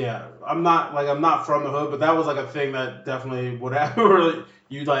 Yeah, I'm not from the hood, but that was like a thing that definitely would happen. Really,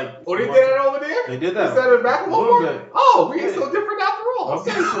 you like. Oh, they did it over there? They did Is that. that in the back of A little Walmart? bit. Oh, we ain't so different after all. I'm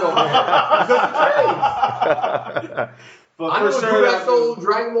saying shit over there. Because the trains. But I for know a sure, dude that sold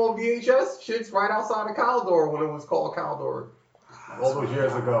Dragon Ball VHS shits right outside of Caldor when it was called Caldor. All those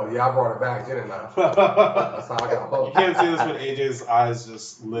years ago. Yeah, I brought it back, didn't I? That's how I got you hooked. can't see this, but AJ's eyes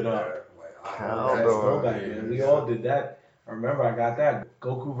just lit up. Caldor. That's throwback, man. We all did that. I remember I got that.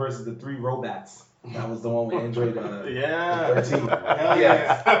 Goku versus the 3 Robats. That was the one with Android Yeah. 13. Hell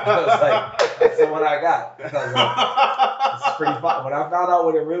Yes. I was like, that's the one I got. I was like, it's pretty fun. When I found out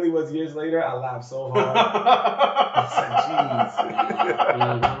what it really was years later, I laughed so hard. I said, jeez.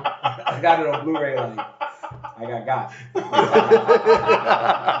 I got it on Blu-ray like, I got. I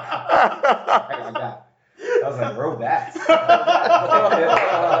got. I was like, Robats.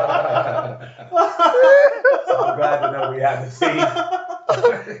 So I'm glad to know we had the same.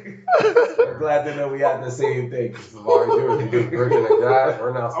 I'm glad to know we had the same thing. This is why we do it. You do Virgin and God.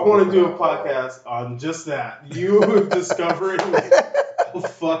 We're not. I want to do a podcast on just that. You discovering how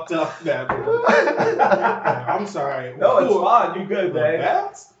fucked up that was. I'm sorry. No, it's Ooh, fine. You good, man.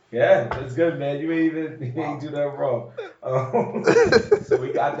 Bats? Yeah, it's good, man. You ain't do nothing wrong. So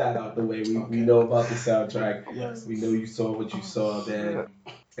we got that out the way. We know about the soundtrack. Yes. We know you saw what you saw then.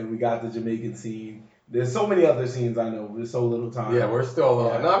 And we got the Jamaican scene. There's so many other scenes I know. There's so little time. Yeah, we're still.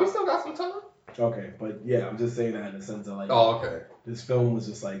 Yeah. No, we still got some time. Okay, but yeah, I'm just saying that in the sense of like, Oh, okay. this film was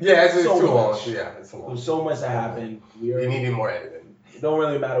just like, Yeah, it's so too long. much. Yeah, it's too long. There's so much that happened. You needed more editing. It don't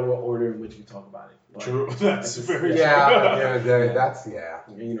really matter what order in which we talk about it. But True. That's it's- very Yeah, true. at the end of the day, Yeah. that's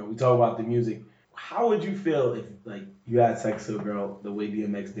You know, we talk about the music. How would you feel if like you had sex to a girl the way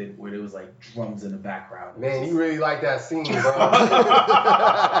DMX did, where there was like drums in the background? Man, you really like that scene, bro.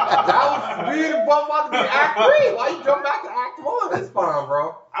 That was being about to be Act 3. Why you jump back to Act 1? It's fine,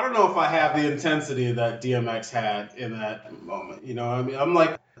 bro. I don't know if I have the intensity that DMX had in that moment. You know what I mean? I'm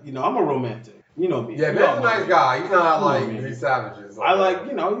like, you know, I'm a romantic. You know me. Yeah, You Ben's know a me. nice guy. He's not like me. these savages. I like,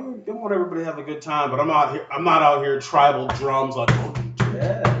 you know, you want everybody to have a good time, but I'm not out here tribal drums like.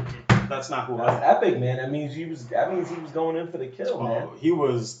 Yeah, That's not who that's I am. epic, man. That means he was going in for the kill, man. Oh, he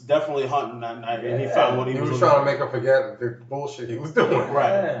was definitely hunting that night, and he Yeah. found what he He was was looking trying to make her forget the bullshit he was doing. Right.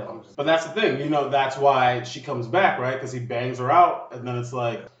 Yeah. I'm just- But that's the thing, you know, that's why she comes back, right? Because he bangs her out, and then it's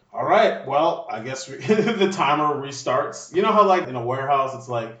like, all right, well, I guess the timer restarts. You know how, like, in a warehouse, it's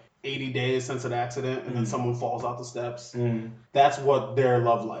like 80 days since an accident, and then someone falls out the steps? That's what their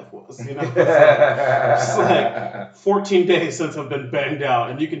love life was, you know? It's like 14 days since I've been banged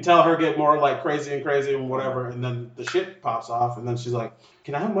out, and you can tell her get more, like, crazy and whatever, and then the shit pops off, and then she's like,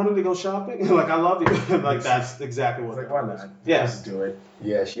 can I have money to go shopping? Like, I love you. Like, that's exactly what It's it like, why was. not? Yeah. Just do it.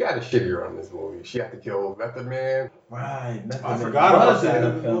 Yeah, she had a shitty run in this movie. She had to kill Method Man. Right. I forgot about Was that.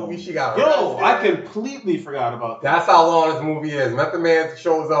 in the film. She got Yo, arrested. I completely forgot about that. That's how long this movie is. Method Man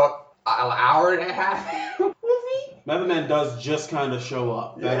shows up an hour and a half movie. Method Man does just kind of show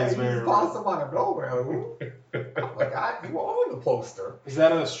up. That Yeah, is he very just pops up out of nowhere. Like, you were on the poster. Is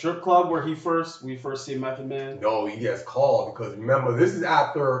that at a strip club where we first see Method Man? No, he gets called because remember, this is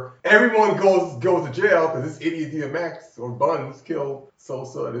after everyone goes to jail because this idiot DMX or Buns killed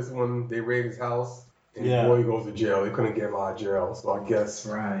Sosa. This is when they raid his house and Yeah. his boy goes to jail. They couldn't get him out of jail, so I guess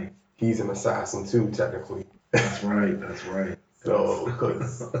That's right. he's an assassin too, technically. That's right. That's right. So,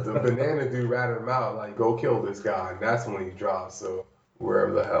 because the banana dude ratted him out, like, go kill this guy, and that's when he dropped. So,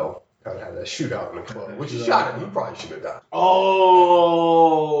 wherever the hell, kind of had that shootout in the club, which he shot him. He probably should have died.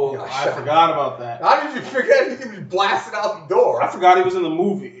 Oh, Yeah, I forgot about that. How did you forget he could be blasted out the door? I forgot he was in the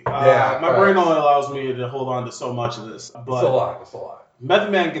movie. Yeah, my brain only allows me to hold on to so much of this. But It's a lot. It's a lot.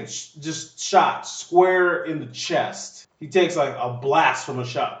 Method Man gets just shot square in the chest. He takes like a blast from a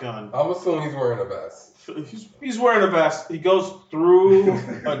shotgun. I'm assuming he's wearing a vest. He's wearing a vest. He goes through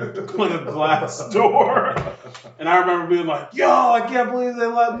a glass door. And I remember being like, yo, I can't believe they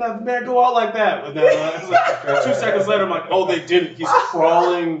let Method Man go out like that. And then like, 2 seconds later, I'm like, oh, they didn't. He's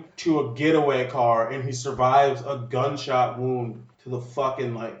crawling to a getaway car and he survives a gunshot wound to the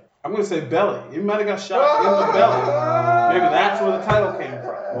fucking, like, I'm going to say belly. He might have got shot in the belly. Maybe that's where the title came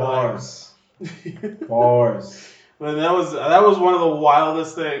from. Bars. Bars. But that was one of the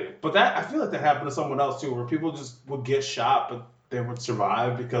wildest things. But that I feel like that happened to someone else too, where people just would get shot, but they would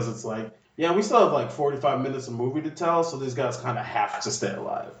survive because it's like, yeah, we still have like 45 minutes of movie to tell, so these guys kind of have to stay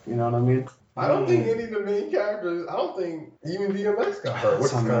alive. You know what I mean? I don't think any of the main characters, I don't think even DMX got hurt, which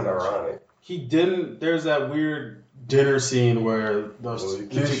is kind of ironic. He didn't. There's that weird dinner scene where those Well,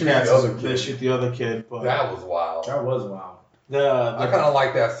 two shoot cats, the other kid. they shoot the other kid. But That was wild. That was wild. I kind of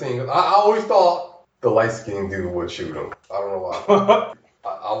like that scene. I always thought the light-skinned dude would shoot him. I don't know why.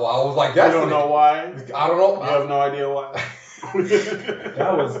 I was like, I that's don't know why. I don't know. You have no idea why.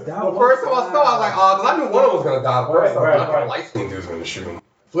 That was The first time I saw it, I was like, oh, because I knew one of them was going to die the first time. Right, I thought right. the light-skinned dude was going to shoot him.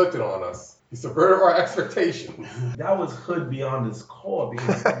 Flipped it on us. He subverted our expectations. That was hood beyond his core.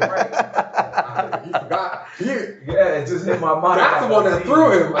 Because right. He forgot. Yeah, it just hit my mind. That's the one that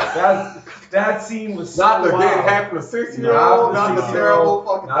threw him. That scene was so Not the wild. getting hacked from a 6-year-old, not the 6-year-old, terrible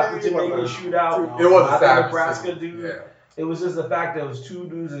fucking not the thing. Jamaican shootout. It was a not the savage Nebraska scene. dude. Yeah. It was just the fact that it was two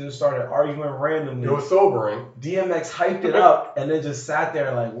dudes that just started arguing randomly. It was sobering. DMX hyped it up and then just sat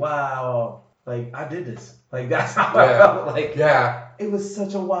there like, wow, like I did this. Like that's how I felt. Like Yeah. it was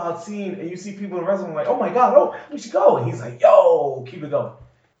such a wild scene, and you see people in the restaurant like, oh my god, oh we should go, and he's like, yo, keep it going.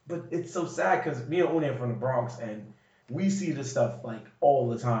 But it's so sad because me and Une are from the Bronx, and we see this stuff like all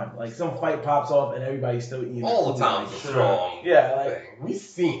the time. Like some fight pops off, and everybody's still eating. All the time. Like, Strong. yeah, like thing. We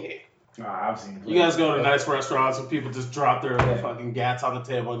seen it. I've seen it. You guys go to nice restaurants and people just drop their fucking gats on the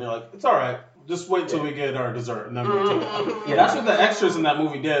table and you're like, it's all right. Just wait till we get our dessert and then we'll take it. Yeah. That's what the extras in that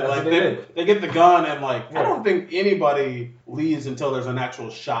movie did. That's Like what they did. they get the gun and like I Yeah. don't think anybody leaves until there's an actual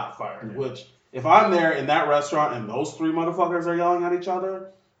shot fired. Yeah. Which if I'm there in that restaurant and those three motherfuckers are yelling at each other,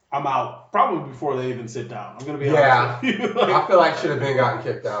 I'm out probably before they even sit down. I'm gonna be honest with you. Like, I feel like should have been gotten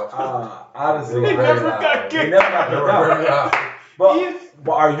kicked out. Honestly, they very never loud. got they kicked. never got They kicked were out. very loud.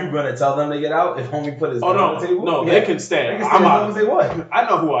 But are you gonna tell them to get out if homie put his Oh gun on the no, table? no, Yeah. they can stay. They can stay I'm as long out. as they want. I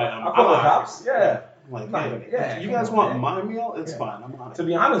know who I am. I call the out. cops. Yeah. Like, I'm not hey, gonna- yeah, you come guys on, want man. my meal? It's Yeah. fine. I'm on it. To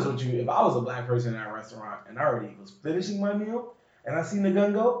be honest with you, if I was a black person in that restaurant and I already was finishing my meal and I seen the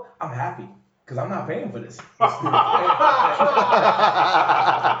gun go, I'm happy because I'm not paying for this.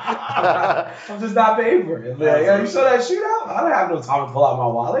 I'm just not paying for it. Like, yo, you saw that shootout? I don't have no time to pull out my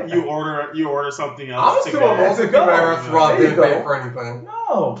wallet. You order something I'm else. assuming most to of the people go. at that restaurant There you didn't pay go. for anything.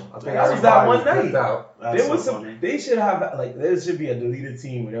 No, I think that was that one everybody was night. kicked out. That's There was so some. funny. They should have like there should be a deleted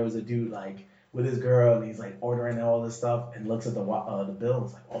scene where there was a dude like with his girl and he's like ordering all this stuff and looks at the bill and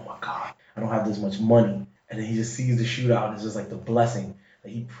is like, oh my god, I don't have this much money, and then he just sees the shootout and it's just like the blessing that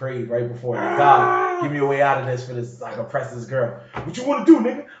he prayed right before. Like, God, give me a way out of this for this like oppress this girl. What you want to do,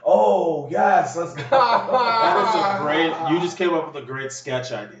 nigga? Oh yes, let's go. That is a great. You just came up with a great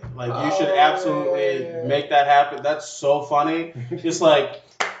sketch idea. Like you should Oh, absolutely yeah. make that happen. That's so funny. Just like,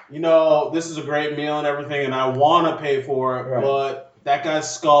 you know, this is a great meal and everything, and I want to pay for it, Right. but that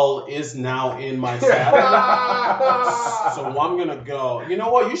guy's skull is now in my salad. So I'm gonna go. You know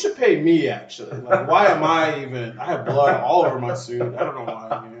what? You should pay me actually. Like, why am I even? I have blood all over my suit. I don't know why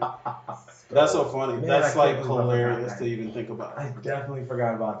I'm here. That's so funny. Man, That's I like can't believe I forgot hilarious that. to even think about. I definitely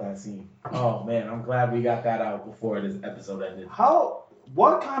forgot about that scene. Oh man, I'm glad we got that out before this episode ended.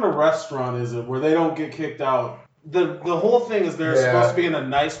 What kind of restaurant is it where they don't get kicked out? The whole thing is they're Yeah. supposed to be in a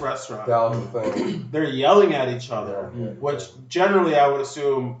nice restaurant. That was the thing. They're yelling at each other, Yeah. which generally I would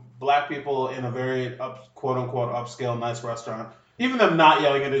assume black people in a very quote unquote upscale nice restaurant, even them not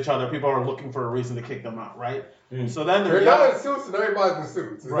yelling at each other, people are looking for a reason to kick them out, right? Mm. So then They're they're not yelling. in suits and everybody's in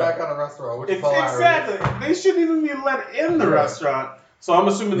suits. It's Right. that kind of restaurant, which is hilarious. Exactly. They shouldn't even be let in the Right. restaurant. So I'm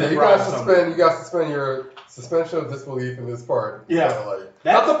assuming Yeah, they you brought gotta something. suspend your suspension of disbelief in this part. Yeah. So, like,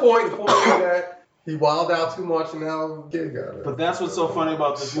 That's- that's the point. The point is that he wilded out too much and now gig got it. But that's what's so funny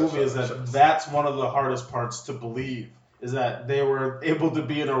about this movie is that that's one of the hardest parts to believe is that they were able to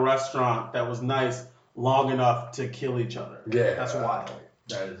be in a restaurant that was nice long enough to kill each other. Yeah. That's wild.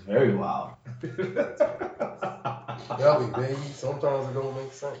 That is very wild. Belly, baby. Sometimes it don't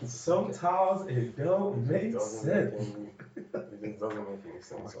make sense. Sometimes it don't make It sense. just doesn't make any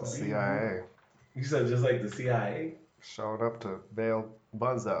sense. The CIA You said just like the CIA? showed up to bail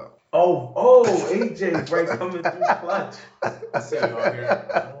Buzz out. Oh, AJ, right, coming through clutch. I see you out here.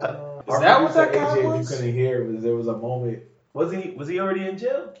 Is that what that guy AJ, was? If you couldn't hear, there was a moment. Was he already in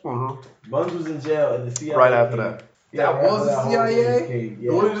jail? Mm-hmm. Buns was in jail and the CIA Right after came. that. Yeah, That was the whole CIA? thing came,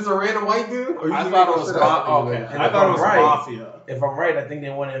 The one just a random white dude? Or you I just thought it making was shit up? okay. And I if thought it I'm was right- mafia. If I'm right, I think they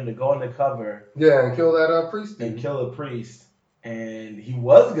wanted him to go undercover Yeah, and kill that priest and dude. kill a priest. And he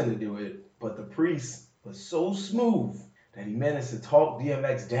was going to do it, but the priest was so smooth that he managed to talk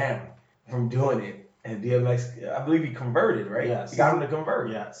DMX down from doing it. And DMX, I believe he converted, right? Yes. He got him to convert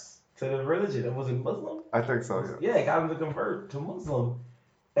Yes. to the religion. Was it Muslim? I think so, yeah. Yeah, it got him to convert to Muslim.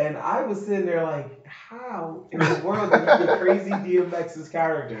 And I was sitting there like, how in the world did you get crazy DMX's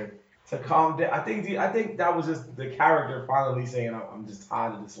character to calm down? I think that was just the character finally saying, I'm just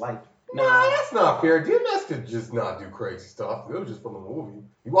tired of this life. Nah, that's not fair. DMX could just not do crazy stuff. It was just from the movie.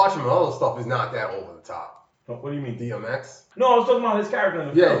 You watch him and other stuff is not that over the top. What do you mean? DMX? No, I was talking about his character in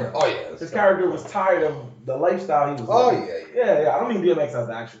the film. Yeah. Oh, yeah. His character was tired of the lifestyle he was Oh, living. yeah. Yeah. I don't mean DMX as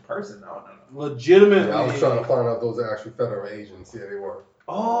the actual person. No. Legitimately. Yeah, I was trying to find out those are actually federal agents. Yeah, they were.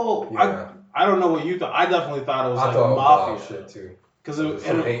 Oh, Yeah. I don't know what you thought. I definitely thought it was I like thought it was wild mafia. shit, too. Because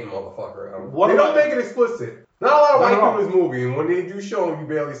Some hating motherfucker. What They don't about- make it explicit. Not a lot of Not at white all. people in this movie, and when they do show them, you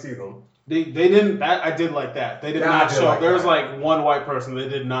barely see them. They didn't. That I did like that. They did Yeah, I not did show. like There was that. like one white person. They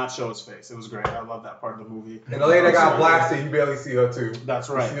did not show his face. It was great. I love that part of the movie. And the lady that got blasted, you barely see her, too. That's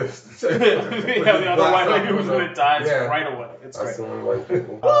right. You yeah, see her- the other white lady was when it dies Yeah. right away. It's That's great. the only white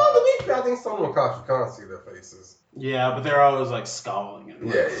people. Well, to be fair, I think some of them cops you can't see their faces. Yeah, but they're always like scowling and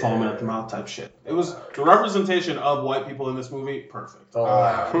like, Yeah, foaming yeah. at the mouth type shit. It was the representation of white people in this movie, perfect.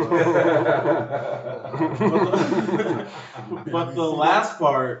 Oh, But the last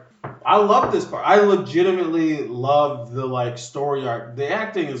part, I love this part. I legitimately love the like story arc. The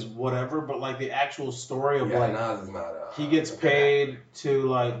acting is whatever, but like the actual story of yeah, like Nas is not. he gets paid to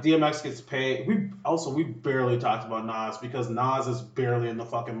like DMX gets paid. We barely talked about Nas because Nas is barely in the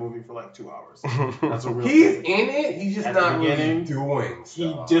fucking movie for like 2 hours. That's a real. He's in it. He's just At the not really beginning, doing He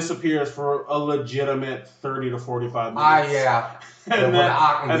stuff. disappears for a legitimate 30 to 45 minutes. Yeah. And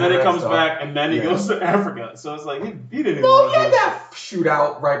then he comes back, and then he Yeah. goes to Africa. So it's like he didn't even. No, wanna he had do that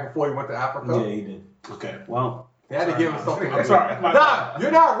shootout right before he went to Africa. Yeah, he did. it. Okay, well, They had to give him something. I'm sorry. Nah,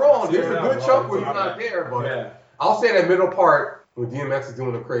 you're not wrong. There's You're a not good wrong. chunk where he's My not bad. there, but Yeah. I'll say that middle part when DMX is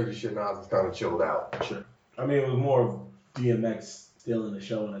doing the crazy shit, Nas is kind of chilled out. Sure. I mean, it was more of DMX still in the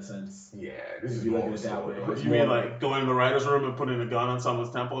show in a sense. Yeah, this If is you look more at it that so- way. You mean like going in the writer's room and putting a gun on someone's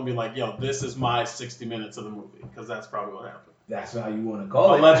temple and be like, yo, this is my 60 minutes of the movie? Because that's probably what happened. That's how you want to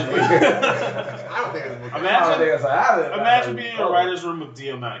call Allegedly. it. I don't think it's I don't think that's how I Imagine being in a writer's room with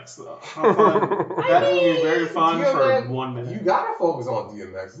DMX. Though. How fun. That movie is very fun DMX, for 1 minute. You gotta focus on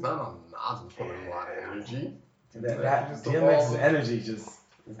DMX. It's not on Nas who's putting a lot of energy. That Just DMX's evolve. energy just,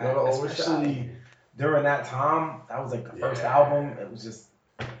 It's gonna overshadow. especially during that time, that was like the first Yeah. album. It was just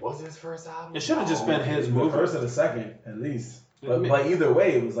Was it his first album? It should have just been his the movie. first or the second at least. Yeah, But either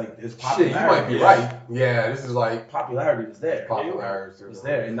way, it was like his Shit, popularity. you might be Yeah. right. Yeah, this is like Popularity was there. popularity. It was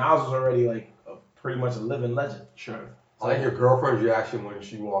there, and Nas was already like pretty much a living legend. Sure. I like your girlfriend's reaction when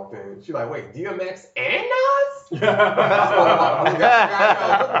she walked in. She's like, "Wait, DMX and Nas?" That's the guy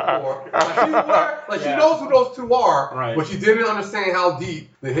I was looking for. Like, she's aware, like Yeah. she knows who those two are, Right. but she didn't understand how deep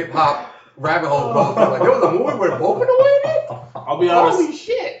the hip hop rabbit hole goes. Like there was a movie where both of them were in it. I'll be honest. Holy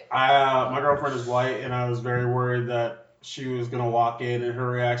shit! My girlfriend is white, and I was very worried that she was gonna walk in and her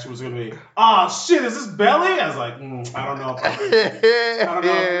reaction was gonna be, "Ah, shit, is this Belly?" I was like, I don't know. I don't know.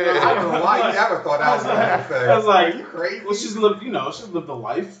 I don't know why you ever thought that was what I was saying. I was like, Are you crazy? Well, she's lived a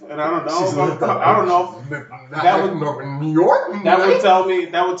life, and I don't know. She's lived a I don't know. That That would New York. That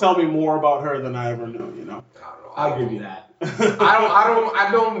would tell me more about her than I ever knew. You know. I don't know. I'll give you that. I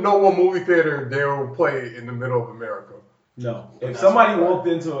don't know what movie theater they will play in the middle of America. No, if somebody walked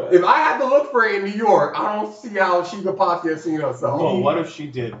into it, If I had to look for it in New York, I don't see how she could possibly have seen herself. Well, what if she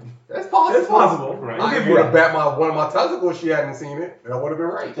did? That's possible. it's possible. Right. I'll I give you would have that. bet one of my testicles she hadn't seen it. That would have been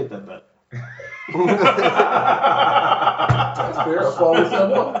right. Take that bet. That's fair. That's all we said.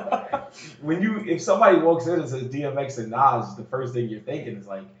 What? If somebody walks in and says DMX and Nas, the first thing you're thinking is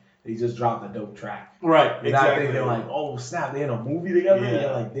like they just dropped a dope track. Right. You're not Exactly. thinking like, oh snap, they in a movie together. Yeah.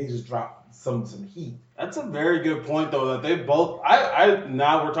 You're like they just dropped some heat. That's a very good point, though. That they both.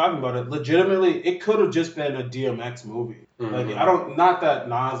 Now we're talking about it. Legitimately, it could have just been a DMX movie. Like Mhm. I don't. Not that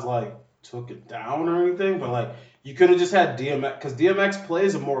Nas like took it down or anything, but like you could have just had DMX, because DMX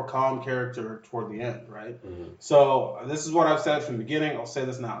plays a more calm character toward the end, right? Mm-hmm. So this is what I've said from the beginning. I'll say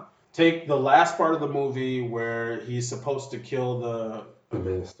this now. Take the last part of the movie where he's supposed to kill the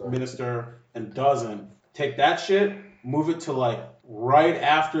minister and doesn't. Take that shit, move it to like right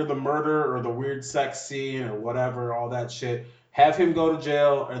after the murder or the weird sex scene or whatever, all that shit. Have him go to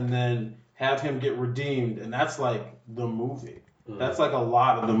jail and then have him get redeemed, and that's like the movie. That's like a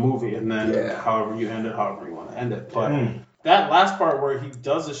lot of the movie, and then however you end it, however you want to end it. But that last part where he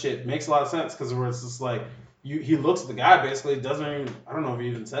does the shit makes a lot of sense, because where it's just like he looks at the guy, basically doesn't even, I don't know if he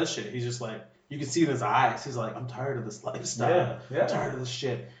even says shit. He's just like, you can see in his eyes, he's like, I'm tired of this lifestyle. I'm tired of this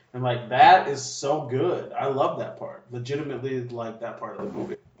shit. And like that is so good. I love that part. Legitimately like that part of the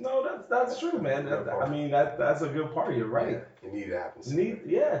movie. No, that's true, man. I mean, that's a good part. You're right. Yeah, you need to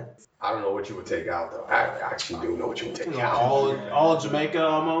happen. I don't know what you would take out though. I actually do know what you would take out. All of Jamaica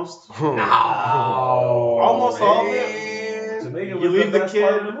almost. No. Almost all of it. Jamaica You was leave the the best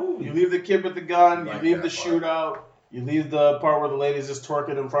part of the kid. movie. You leave the kid with the gun. Like You leave the that part. shootout. You leave the part where the lady's just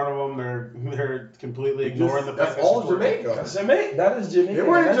twerking in front of them. They're completely ignoring the fact That's all that she's twerking. Jamaica. That's Jamaica. That is Jamaica. They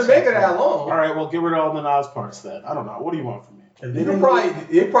weren't in Jamaica that long. All right, well, get rid of all the Nas parts then. I don't know. What do you want from me? And You then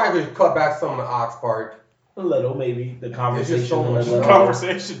probably could cut back some of the Ox part. a little, maybe the conversation. so much a little.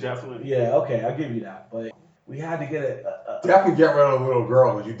 Conversation, definitely. Yeah, okay, I'll give you that. But we had to get Definitely get rid of the little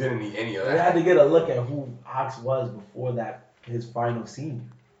girl, because you didn't need any of we had that. to get a look at who Ox was before his final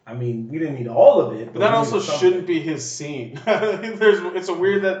scene. I mean, we didn't need all of it, But that we also needed something. shouldn't be his scene. It's a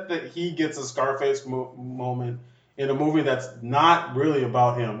weird that he gets a Scarface moment in a movie that's not really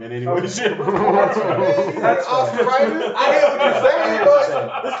about him in any way, shape, or form. That's right. That's Oscar right. Ryder, I hear what you're saying,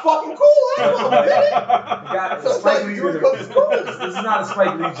 but it's fucking cool. I don't know, did Got So Spike it's Lee like did it. you go to This is not a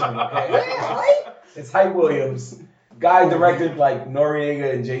Spike Lee joint, okay? Yeah, right? It's Hype Williams. Guy directed like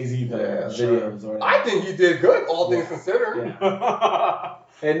Noriega and Jay-Z videos. Or I think he did good, all things considered. Yeah.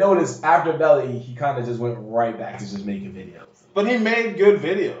 And notice after Belly, he kind of just went right back to just making videos. But he made good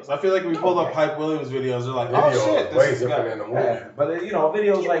videos. I feel like we pulled up Hype Williams videos. They're like, oh shit, way this is different guy. than the movie. Yeah, but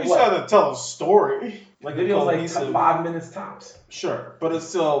videos like You what? still have to tell a story. Like Videos like cohesive- 5 minutes tops. Sure, but it's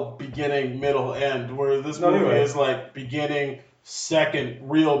still beginning, middle, end. Where this No, you're movie right. is like beginning, second,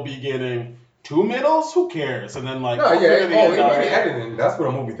 real beginning, 2 middles. Who cares? And then like No, we'll figure the end out. editing. That's what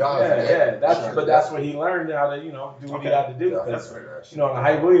a movie does. That's what he learned how to, do what he had to do. That's That's right. in the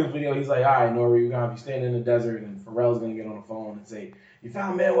Hype Williams video, he's like, all right, Nori, we're gonna be standing in the desert, and Pharrell's gonna get on the phone and say, you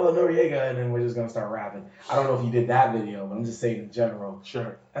found Manuel Noriega, and then we're just gonna start rapping. I don't know if he did that video, but I'm just saying in general.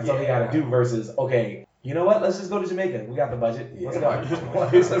 Sure. That's all he got to do. Versus, okay, you know what? Let's just go to Jamaica. We got the budget. Let's go.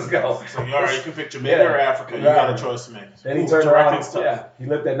 Let's go. So all right, you can pick Jamaica or Africa. You got a choice to make. Then he Ooh, turned around. directing's tough. Yeah, he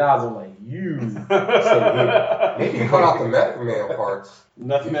looked at Nas and like, you. Maybe he cut out the Method Man parts.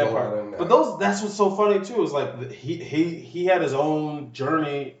 Nothing He's that older part. than that. But that's what's so funny too, is like he had his own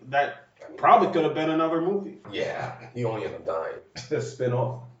journey that probably could have been another movie. Yeah, he only ended up dying. The spin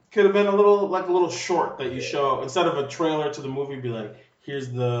off. Could have been a little short that you show instead of a trailer to the movie. Be like,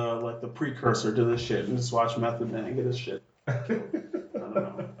 here's the precursor to this shit, and just watch Method Man and get his shit. I don't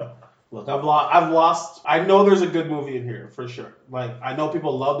know. Look, I've lost. I know there's a good movie in here for sure. Like I know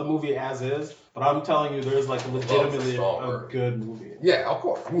people love the movie as is, but I'm telling you, there's like legitimately a good movie. Yeah, of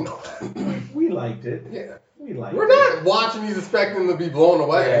course. We know that. We liked it. Yeah. We liked We're it. not watching these expecting to be blown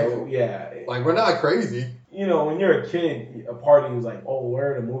away. Yeah. Like, we're not crazy. When you're a kid, a party was like, oh,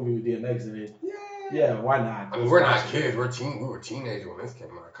 we're in a movie with DMX in it. Yeah, why not? I mean, we're not kids. We were teenagers when this came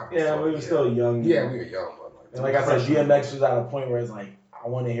out. Yeah, we were still young. Yeah, we were young. And like I said, DMX was at a point where it's like, I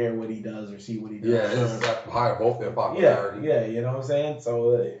want to hear what he does or see what he does. Yeah, it's high both their popularity. Yeah, you know what I'm saying?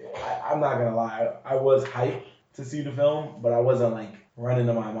 So I'm not going to lie. I was hyped to see the film, but I wasn't like running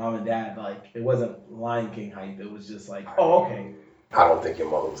to my mom and dad. Like, it wasn't Lion King hype. It was just like, oh, okay. I don't think your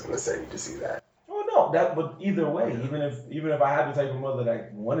mother was going to send you to see that. Oh, no. But either way, even if I had the type of mother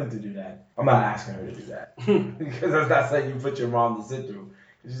that wanted to do that, I'm not asking her to do that. Because that's not something you put your mom to sit through.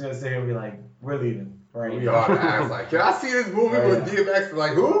 She's going to sit here and be like, we're leaving. Right. We ought to ask, like, can I see this movie with DMX?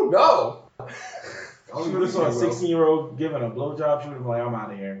 Like, who? No. She would have saw a 16-year-old giving a blowjob. She would have been like, I'm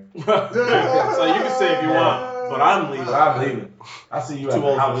out of here. So you can say if you want, but I'm leaving. But I'm leaving. I see you Too at the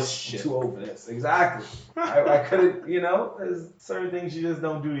old for house. this shit. Too old for this. Exactly. I couldn't, there's certain things you just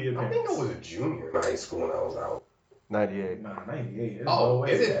don't do to your I parents. think I was a junior in high school when I was out. 98. Nah, 98. There's Oh, no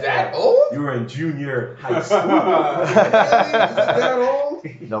way is it to that old? You were in junior high school. Is it that old?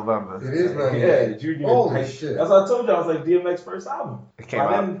 November. It is 98. Yeah, junior. Holy Like, shit. That's what I told you. I was like DMX first album. It came By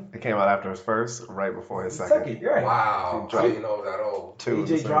out. then, It came out after his first, right before his second. second. You're right. Wow. He I didn't know that old. Two.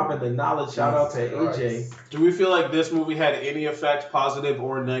 AJ dropping the knowledge. Shout out to Jesus AJ. Christ. Do we feel like this movie had any effect, positive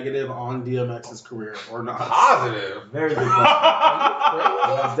or negative, on DMX's career or not? Positive. Very good question.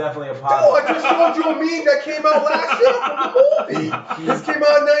 Well, it's definitely a Dude, positive. I just showed you a meme that came out last year from the movie. This came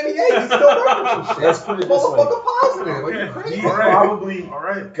out in 98. He's still referencing shit. Let's put it this way. Motherfucker positive. Are you Okay. crazy? He probably All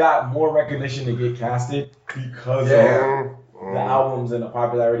right. got more recognition to get casted because Yeah. of the albums and the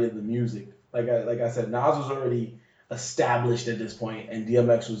popularity of the music. Like I said, Nas was already established at this point, and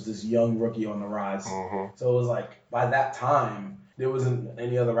DMX was this young rookie on the rise. So it was like by that time there wasn't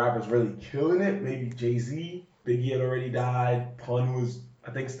any other rappers really killing it. Maybe Jay-Z, Biggie had already died, Pun was I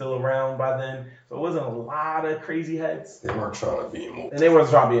think still around by then. So it wasn't a lot of crazy heads, They weren't trying to be in movies. and they weren't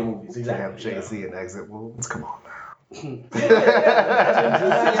trying to be in movies. They have Exactly. Jay-Z and Exit Wounds. Come on now.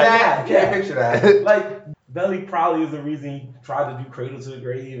 I can't picture that. Like Belly probably is the reason he tried to do Cradle to the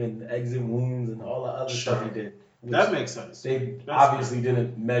Grave and Exit Wounds and all the other stuff he did. which That makes sense. They That's obviously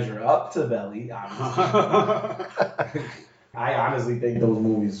didn't measure up to Belly. Obviously, I honestly think those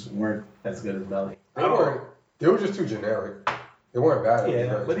movies weren't as good as Belly. They weren't. They were just too generic. They weren't bad. They were Yeah,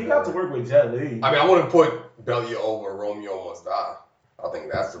 very but he got to generic. work with Jet Li. I mean, I wouldn't put Belly over Romeo Must Die. I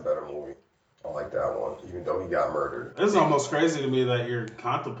think that's the better movie. I like that one, even though he got murdered. This is almost crazy to me that you're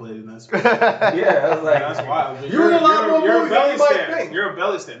contemplating this. Yeah, I was like, That's wild. You're in a lot more you're a movies than belly you might stand. think. You're a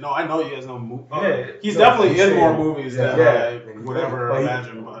belly stand. No, I know you guys know movies. Yeah. He's No, definitely I'm in more saying- movies than Yeah. I would ever But he-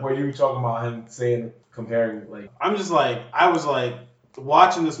 imagine. But Were you talking about him saying comparing like? I'm just like, I was like,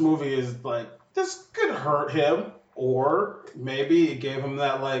 watching this movie is like, this could hurt him. Or maybe it gave him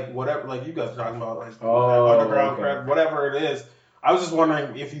that, like, whatever, like you guys are talking about, like, Oh, that underground okay. cred, whatever it is. I was just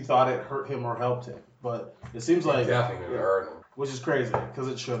wondering if you thought it hurt him or helped him. But it seems like, Definitely didn't hurt him. which is crazy, because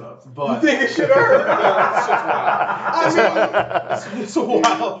it should have. You But think it should hurt? It's I mean, it's a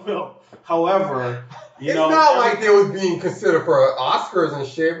wild film. However, you it's know, not like they was being considered for Oscars and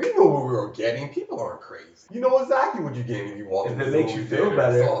shit. We knew what we were getting. People aren't crazy. You know exactly what you're getting if you walk If into it the makes you movie feel theater and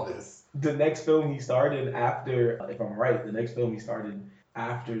better. saw this. The next film he started after, if I'm right, the next film he started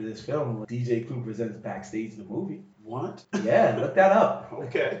after this film was DJ Clue Presents Backstage the Movie. what? Yeah, look that up.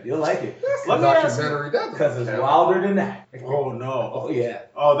 Okay. You'll like it. That's Let a me ask you- documentary. That Because it's doesn't count. wilder than that. Oh no. Oh, yeah.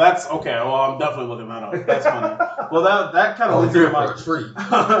 Oh, that's okay. Well, I'm definitely looking that up. That's funny. Well, that kind of Oh, leads here me to for my. a treat.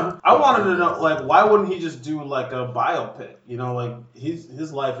 I wanted to know, like, why wouldn't he just do like a biopic? You know, like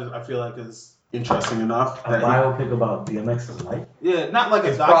his life is, I feel like, is interesting enough. A that he- biopic about DMX's life? yeah, not like a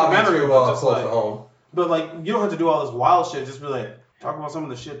It's probably documentary, too but just close like, to home. but like you don't have to do all this wild shit. Just be like, talk about some of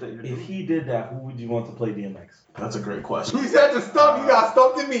the shit that you're If doing. he did that, who would you want to play DMX? That's a great question. He said to stump. You got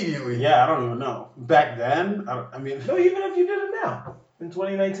stumped immediately. Yeah, I don't even know. Back then, I mean, No, even if you did it now, in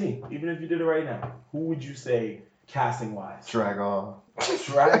 2019, even if you did it right now, who would you say casting wise? Drag on.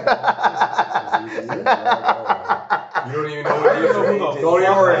 Drag. You don't even know I what don't it is. know who the Don't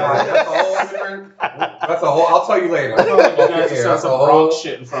even worry about it. fuck That's a whole different. That's a whole. I'll tell you later. I feel like you guys Yeah, just said that's a some whole- Bronx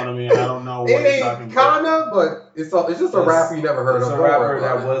shit in front of me, and I don't know what It you're talking ain't about. kinda, but it's just a rapper you never heard It's of. a Don't worry rapper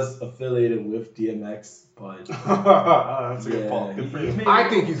about that it. was affiliated with DMX, but That's a good yeah, point. Good for he you. made- I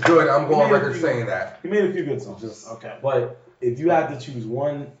think he's good. I'm going on He made a record few- saying that. he made a few good songs. Okay. But if you had to choose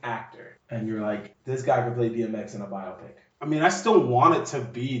one actor, and you're like, this guy could play DMX in a biopic, I mean, I still want it to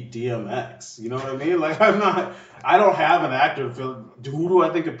be DMX. You know what I mean? Like, I don't have an actor. Who do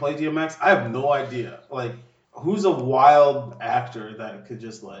I think could play DMX? I have no idea. Like, who's a wild actor that could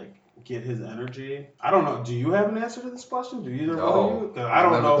just, like, get his energy? I don't know. Do you have an answer to this question? Do either one of No. you? 'Cause I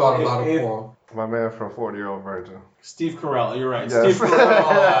don't never know. thought about it if- before. My man from 40-Year-Old Virgin. Steve Carell. You're right. Yes. Steve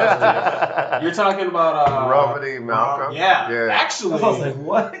Carell. You're talking about Romany Malcolm. Yeah. Yeah. Actually, I was like,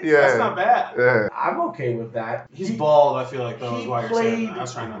 what? Yeah. that's not bad. Yeah. I'm okay with that. He's bald. I feel like though he is why you're saying played- that. I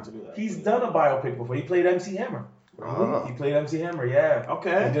was trying not to do that. He's done a biopic before. He played MC Hammer. Oh. He played MC Hammer, yeah. He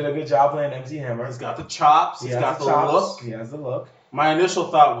Okay. did a good job playing MC Hammer. He's got the chops. He He's has got the chops, look. He has the look. My initial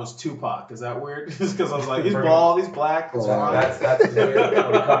thought was Tupac. Is that weird? Just because I was like, he's bald, he's black. It's Oh, fine. That's his way of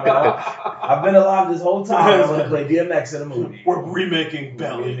coming up. I've been alive this whole time. I'm gonna play DMX in a movie. We're remaking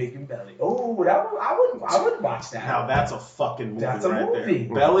Belly. We're making Belly. Oh, I would watch that. Now that's a fucking movie That's a right movie.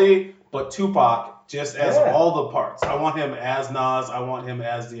 there. Belly, but Tupac just as Yeah. all the parts. I want him as Nas. I want him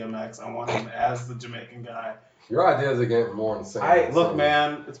as DMX. I want him as the Jamaican guy. Your ideas are getting more insane. Look,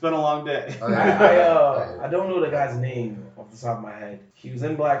 man, it's been a long day. I don't know the guy's name off the top of my head. He was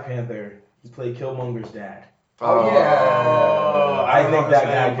in Black Panther. He played Killmonger's dad. Oh, yeah. I don't think know that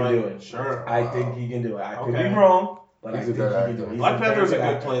his guy name, can but do it. Sure. I think he can do it. I could Okay. be wrong, but He's I a think he good can actor. do it. He's Black Panther's a very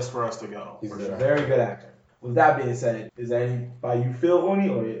good actor. place for us to go. He's for a sure. good Very good actor. with that being said, is there anybody you feel, Uni,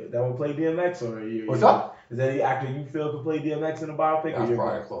 or that will play DMX, or What's up? Is there any actor you feel could play DMX in a biopic? That's or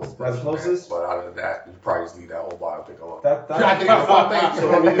probably the closest. That's person, closest? man. But other than that, you probably just leave that whole biopic alone. I think it's something.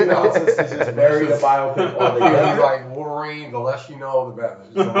 So what we do now is just bury the biopic He's altogether. like Wolverine. The less you know, the better.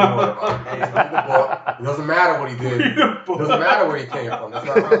 Just don't worry about it. Hey, read the book. It doesn't matter what he did. It doesn't matter where he came from. That's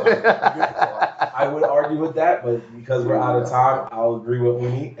not relevant. I would argue with that, but because we're out of time, I'll agree with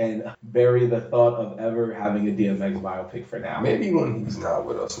Uni and bury the thought of ever having a DMX biopic for now. Maybe when he's not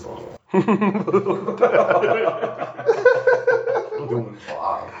with us no more. I'm doing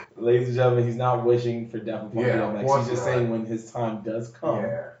five. Ladies and gentlemen, he's not wishing for death upon Yeah, of DMX. course He's just not. saying when his time does come,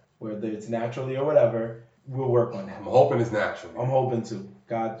 Yeah. whether it's naturally or whatever, we'll work on that. I'm hoping it's natural. I'm hoping to.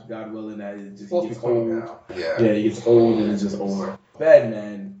 God willing that it just Supposed to gets be coming old. now. Yeah. Yeah, he gets old and it's just over. Ben,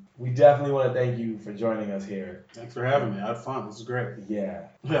 man, we definitely want to thank you for joining us here. Thanks for having me. I had fun. This is great. Yeah.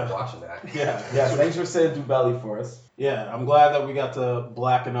 Yeah. Watching that. Yeah. Yes, thanks for sitting through Belly for us. Yeah, I'm glad that we got to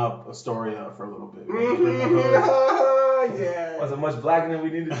blacken up Astoria for a little bit. Yeah. Wasn't much blacker than we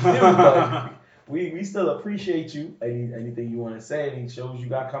needed to do, but we still appreciate you. Anything you want to say, any shows you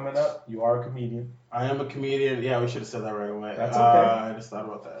got coming up? You are a comedian. I am a comedian. Yeah, we should have said that right away. That's okay. I just thought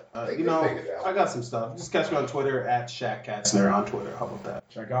about that. Take You it know, out. I got some stuff. Just catch me on Twitter at Shaq Katzner on Twitter. How about that?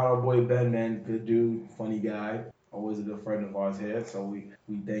 Check out our boy Ben, man. Good dude, funny guy. Always a good friend of ours here. So we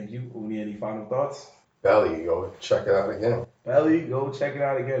thank you. Uni, any final thoughts? Belly, go check it out again. Belly, go check it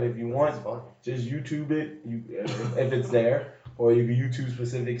out again if you want. It's fun. Just YouTube it if it's there. Or you can YouTube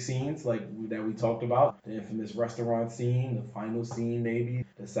specific scenes like that we talked about. The infamous restaurant scene, the final scene maybe,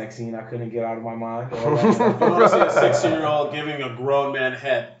 the sex scene I couldn't get out of my mind. All that stuff. If you want to see a 6-year-old giving a grown man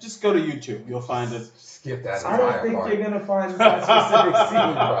head, just go to YouTube. You'll find it. Skip that I entire don't think part. you're going to find that specific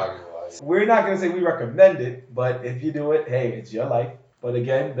scene. Probably like- We're not going to say we recommend it, but if you do it, hey, it's your life. But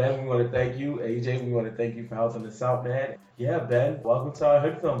again, Ben, we want to thank you. AJ, we want to thank you for helping us out, man. Yeah, Ben, welcome to our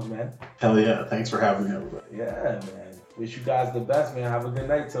Hood Films, man. Hell yeah. Thanks for having me, everybody. Yeah, man. Wish you guys the best, man. Have a good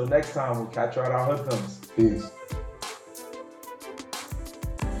night. Till next time, we'll catch you at our Hood Films. Peace.